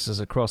the races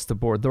across the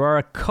board. There are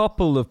a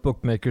couple of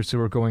bookmakers who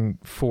are going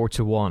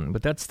 4-1,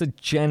 but that's the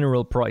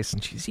general price,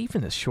 and she's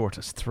even as short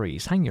as 3.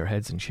 Hang your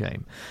heads in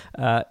shame.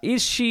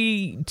 Is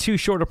she too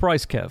short a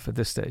price, Kev, at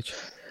this stage?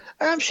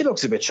 She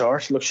looks a bit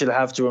short. Look, she'll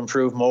have to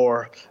improve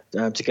more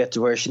to get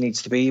to where she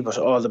needs to be, but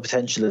all the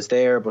potential is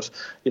there. But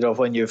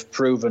when you've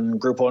proven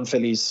Group 1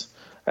 fillies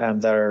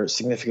that are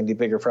significantly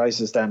bigger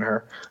prices than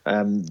her,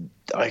 I'm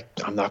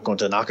not going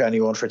to knock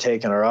anyone for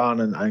taking her on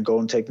and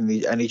going taking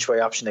an each way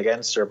option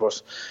against her. But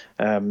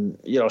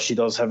she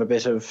does have a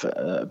bit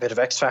of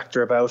X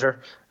factor about her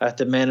at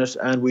the minute,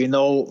 and we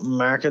know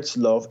markets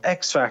love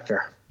X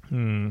factor.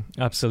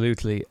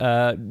 Absolutely.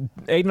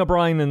 Aidan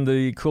O'Brien and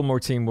the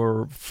Coolmore team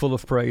were full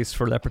of praise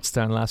for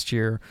Leopardstown last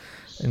year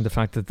in the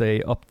fact that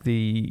they upped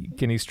the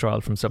Guineas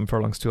trial from 7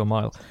 furlongs to a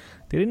mile.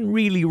 They didn't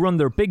really run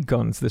their big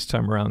guns this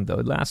time around, though.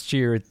 Last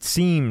year it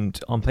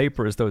seemed on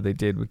paper as though they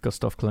did, with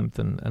Gustav Klimt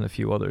and a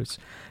few others.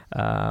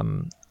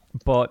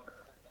 But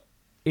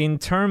in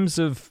terms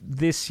of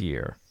this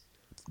year,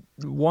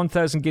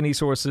 1,000 guineas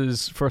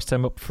horses, first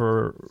time up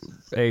for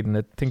Aidan.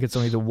 I think it's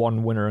only the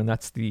one winner, and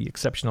that's the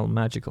Exceptional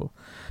Magical.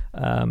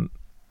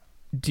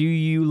 Do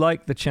you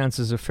like the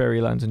chances of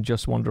Fairyland and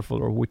Just Wonderful,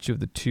 or which of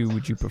the two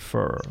would you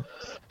prefer?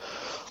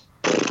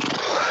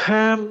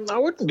 I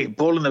wouldn't be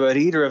bulling about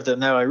either of them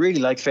now. I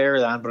really like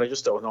Fairyland, but I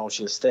just don't know if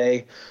she'll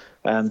stay.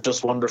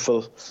 Just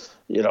Wonderful,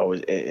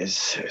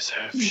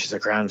 she's a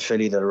grand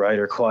filly that'll ride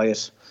her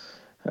quiet.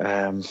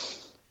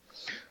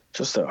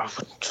 Just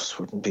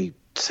wouldn't be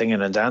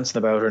singing and dancing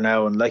about her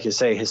now. And like you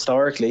say,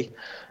 historically,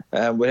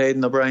 with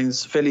Aidan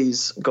O'Brien's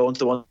fillies going to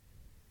the one,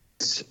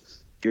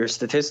 you're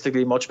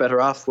statistically much better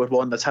off with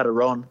one that's had a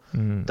run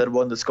than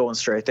one that's going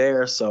straight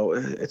there. So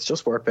it's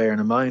just worth bearing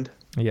in mind.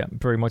 Yeah,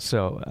 very much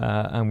so.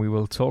 And we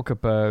will talk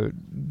about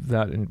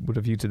that with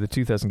a view to the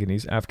 2,000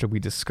 guineas after we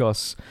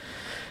discuss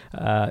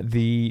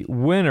the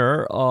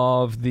winner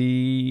of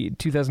the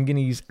 2,000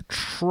 guineas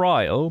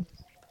trial,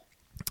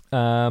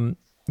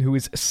 who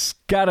is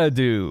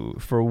Scaradu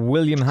for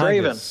William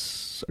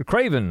Haggis.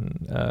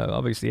 Craven,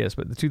 obviously, yes,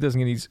 but the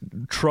 2,000 guineas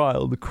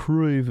trial, the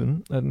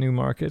Craven at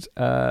Newmarket.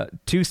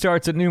 2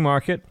 starts at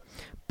Newmarket,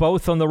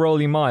 both on the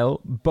Rolly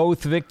Mile,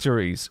 both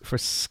victories for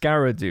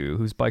Scaradu,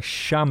 who's by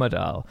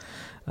Shamadal,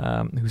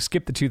 who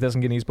skipped the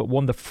 2,000 guineas but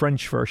won the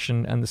French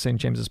version and the St.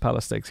 James's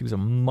Palace Stakes. He was a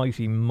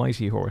mighty,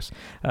 mighty horse.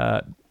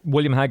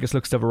 William Haggis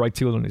looks to have a right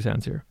tool in his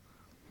hands here.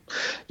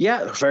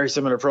 Yeah, very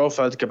similar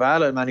profile to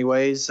Kabbalah in many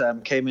ways.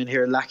 Came in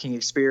here lacking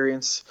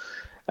experience,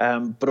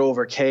 but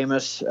overcame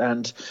it.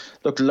 And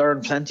look,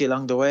 learned plenty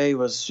along the way.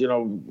 Was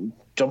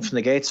jumped from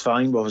the gates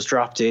fine, but was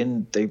dropped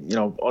in. They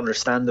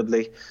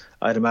understandably,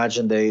 I'd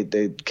imagine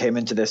they came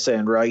into this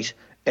saying, right,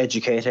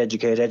 educate,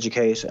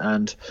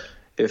 and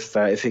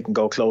if he can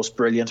go close,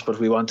 brilliant. But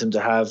we want him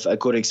to have a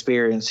good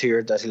experience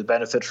here that he'll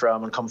benefit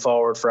from and come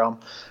forward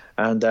from.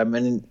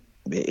 And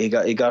he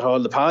got all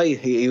the pie.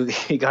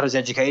 He got his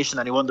education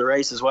and he won the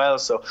race as well.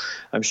 So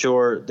I'm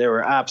sure they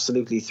were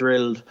absolutely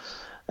thrilled.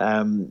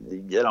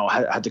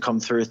 Had to come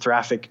through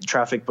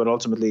traffic, but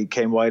ultimately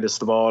came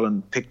widest of all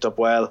and picked up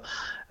well.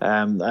 He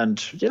had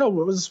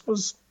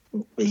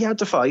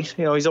to fight.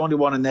 He's only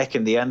won a neck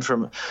in the end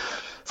from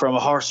a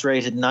horse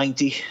rated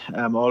 90,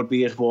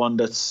 albeit one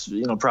that's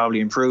probably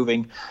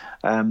improving.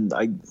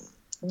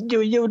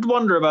 You would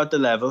wonder about the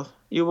level.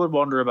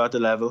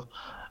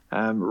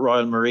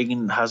 Royal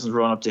Marine hasn't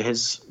run up to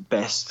his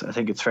best, I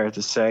think it's fair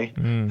to say,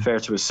 fair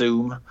to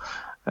assume,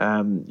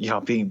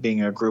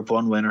 being a Group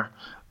 1 winner,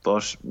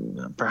 but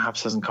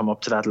perhaps hasn't come up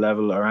to that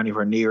level or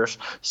anywhere near it.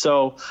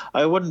 So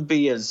I wouldn't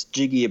be as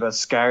jiggy about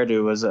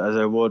Scardu as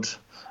I would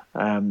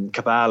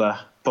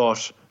Kabbalah.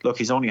 But look,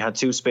 he's only had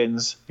 2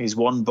 spins. He's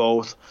won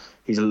both.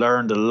 He's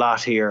learned a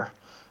lot here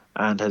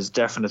and has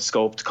definite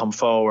scope to come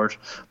forward.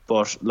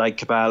 But like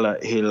Kabbalah,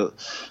 he'll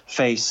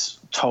face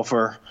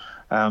tougher,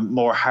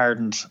 more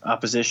hardened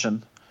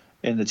opposition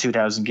in the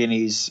 2,000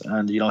 guineas,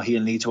 and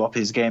he'll need to up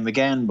his game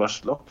again.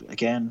 But look,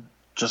 again,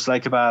 just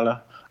like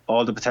Kabbalah,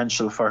 all the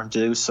potential for him to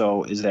do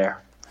so is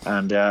there.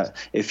 And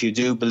if you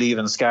do believe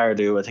in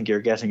Scardu, I think you're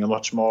getting a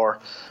much more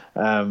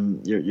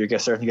you're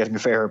certainly getting a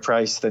fairer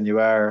price than you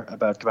are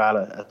about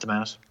Kabbalah at the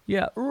minute.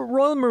 Yeah,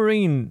 Royal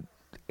Marine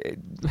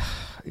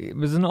it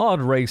was an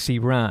odd race he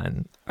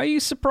ran. Are you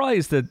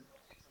surprised that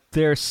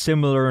they're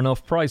similar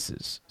enough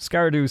prices?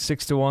 Scaradou's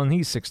 6-1,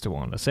 he's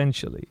 6-1,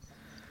 essentially.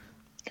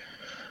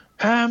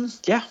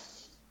 Yeah.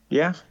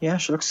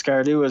 Sure, look,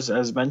 Scaradou,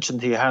 as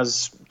mentioned, he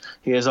has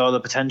all the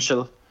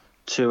potential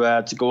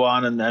to go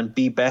on and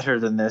be better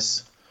than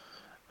this.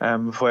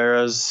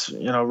 Whereas,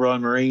 Royal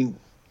Marine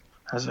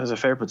has a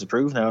fair bit to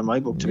prove now in my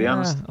book, to be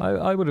honest.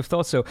 I would have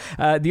thought so.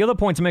 The other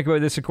point to make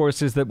about this, of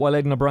course, is that while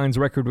Aidan O'Brien's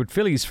record with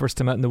fillies first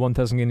time out in the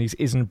 1,000 guineas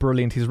isn't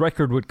brilliant, his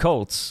record with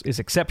colts is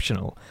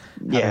exceptional.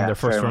 Having their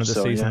first run of the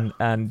season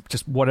and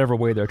just whatever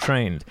way they're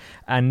trained.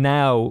 And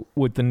now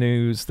with the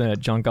news that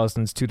John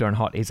Gosden's Too Darn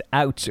Hot is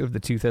out of the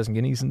 2,000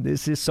 guineas, and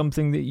this is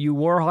something that you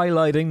were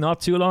highlighting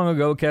not too long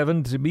ago,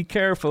 Kevin, to be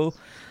careful,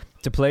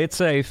 to play it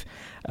safe.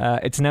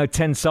 It's now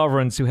 10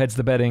 Sovereigns who heads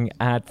the betting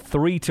at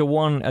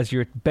 3-1 as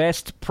your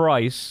best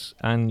price,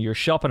 and you're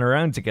shopping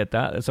around to get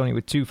that. It's only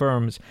with two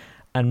firms.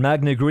 And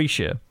Magna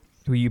Grecia,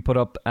 who you put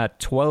up at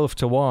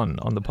 12-1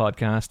 on the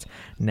podcast,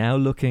 now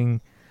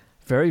looking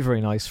very,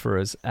 very nice for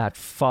us at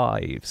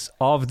 5s.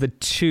 Of the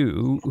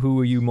two,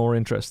 who are you more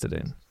interested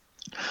in?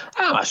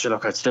 Sure,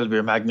 look, I'd still be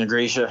a Magna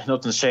Grecia.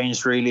 Nothing's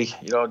changed really,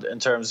 in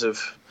terms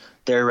of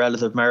their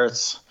relative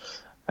merits.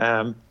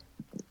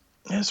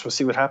 Yes, we'll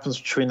see what happens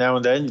between now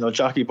and then.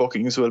 Jockey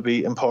bookings will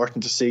be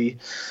important to see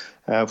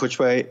which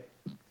way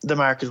the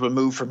market will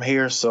move from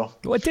here. So,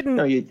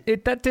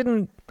 that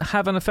didn't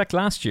have an effect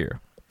last year.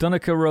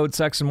 Donica rode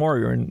Saxon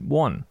Warrior and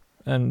won,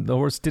 and the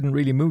horse didn't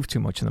really move too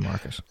much in the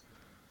market.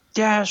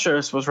 Yeah, sure. I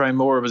suppose Ryan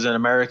Moore was in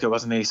America,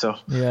 wasn't he? So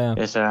yeah,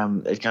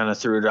 it kind of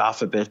threw it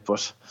off a bit,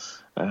 but.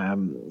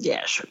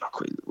 Sure.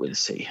 Look, we'll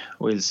see.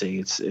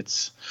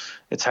 It's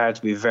hard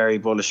to be very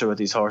bullish about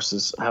these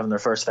horses having their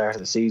first start of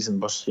the season,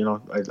 but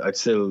I'd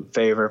still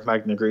favour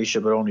Magna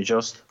Grecia, but only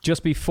just.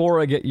 Just before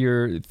I get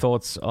your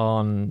thoughts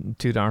on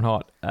Too Darn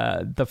Hot,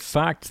 the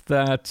fact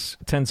that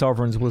 10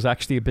 Sovereigns was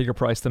actually a bigger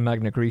price than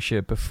Magna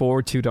Grecia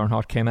before Too Darn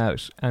Hot came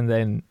out, and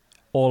then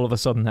all of a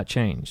sudden that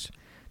changed.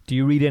 Do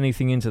you read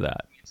anything into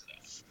that?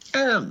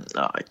 No,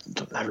 I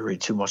don't ever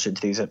read too much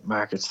into these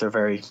markets.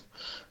 They're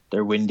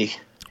windy.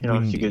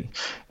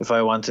 If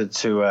I wanted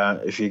to,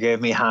 if you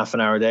gave me half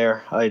an hour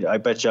there, I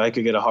bet you I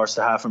could get a horse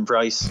to half in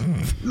price,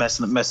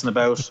 messing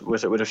about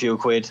with a few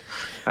quid,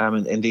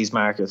 in these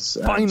markets.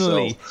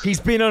 Finally, he's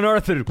been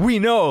unearthed. We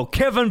know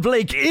Kevin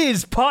Blake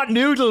is Pot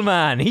Noodle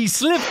Man. He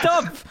slipped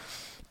up.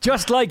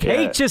 Just like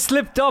H has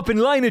slipped up in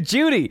Line of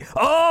Duty.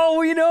 Oh,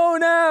 we know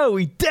now.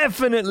 We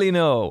definitely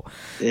know.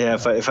 Yeah,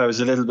 if I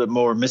was a little bit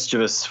more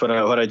mischievous, what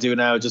I do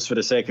now, just for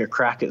the sake of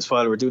crack, is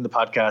while we're doing the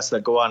podcast,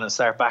 I'd go on and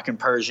start backing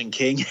Persian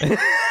King.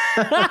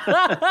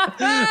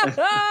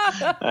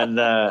 And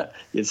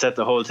you'd set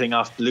the whole thing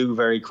off blue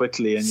very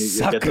quickly, and you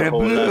get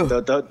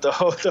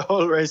the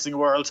whole racing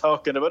world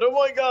talking about, oh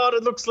my God,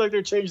 it looks like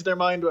they're changing their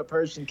mind about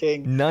Persian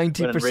King.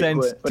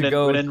 90% to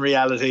go. When in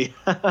reality,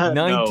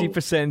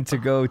 90% to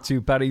go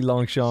to Paddy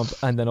Longchamp,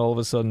 and then all of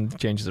a sudden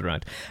changes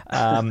around.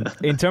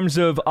 In terms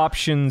of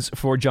options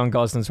for John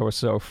Gosden's horse,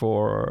 so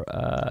for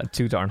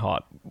Too Darn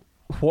Hot,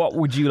 what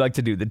would you like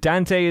to do? The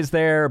Dante is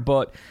there,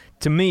 but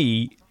to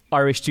me,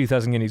 Irish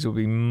 2,000 guineas would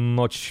be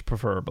much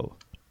preferable.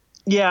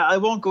 Yeah, I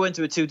won't go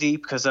into it too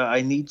deep because I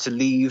need to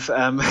leave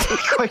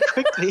quite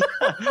quickly.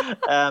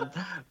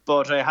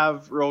 But I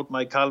have wrote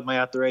my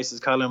At the Races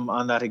column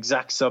on that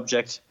exact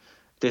subject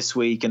this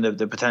week, and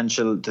the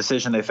potential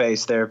decision they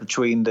face there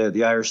between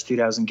the Irish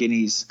 2,000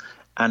 guineas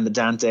and the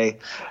Dante.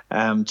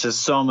 To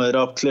sum it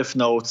up, Cliff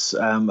Notes,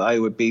 I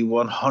would be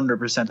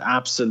 100%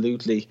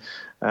 absolutely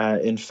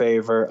in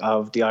favour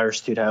of the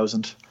Irish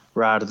 2,000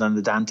 rather than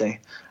the Dante.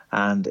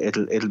 And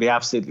it'll be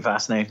absolutely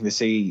fascinating to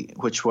see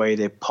which way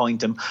they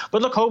point him.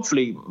 But look,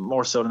 hopefully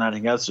more so than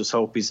anything else, just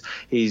hope he's.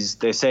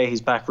 They say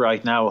he's back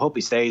right now. I hope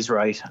he stays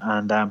right,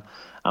 and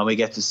we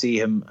get to see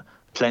him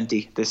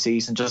plenty this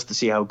season, just to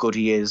see how good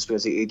he is,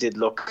 because he did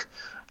look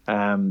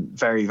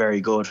very, very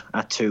good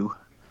at 2.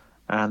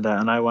 And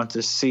I want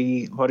to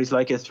see what he's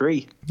like at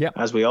 3. Yeah,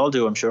 as we all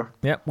do, I'm sure.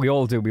 Yeah, we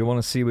all do. We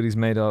want to see what he's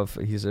made of.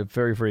 He's a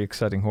very, very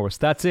exciting horse.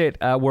 That's it.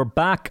 We're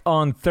back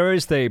on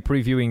Thursday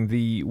previewing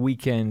the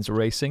weekend's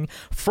racing.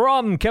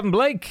 From Kevin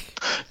Blake.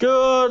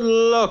 Good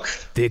luck.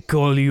 They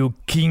call you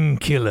King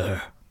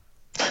Killer.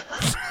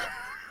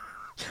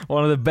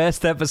 One of the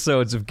best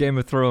episodes of Game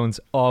of Thrones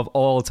of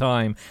all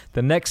time.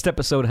 The next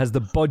episode has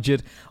the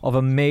budget of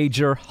a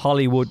major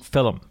Hollywood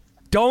film.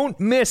 Don't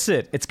miss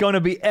it. It's going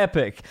to be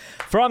epic.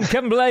 From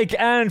Kevin Blake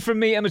and from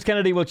me, Emmett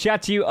Kennedy, we'll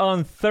chat to you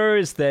on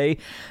Thursday.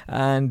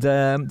 And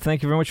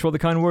thank you very much for all the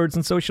kind words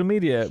on social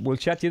media. We'll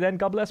chat to you then.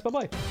 God bless.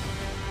 Bye-bye.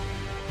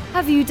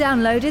 Have you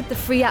downloaded the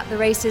free At the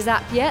Races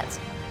app yet?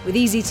 With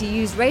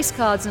easy-to-use race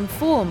cards and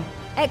form,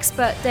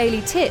 expert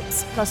daily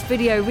tips, plus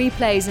video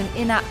replays and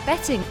in-app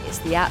betting, it's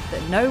the app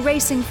that no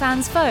racing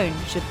fan's phone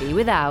should be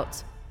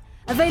without.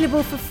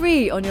 Available for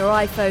free on your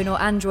iPhone or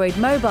Android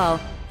mobile.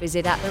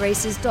 Visit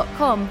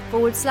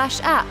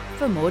attheraces.com/app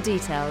for more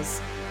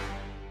details.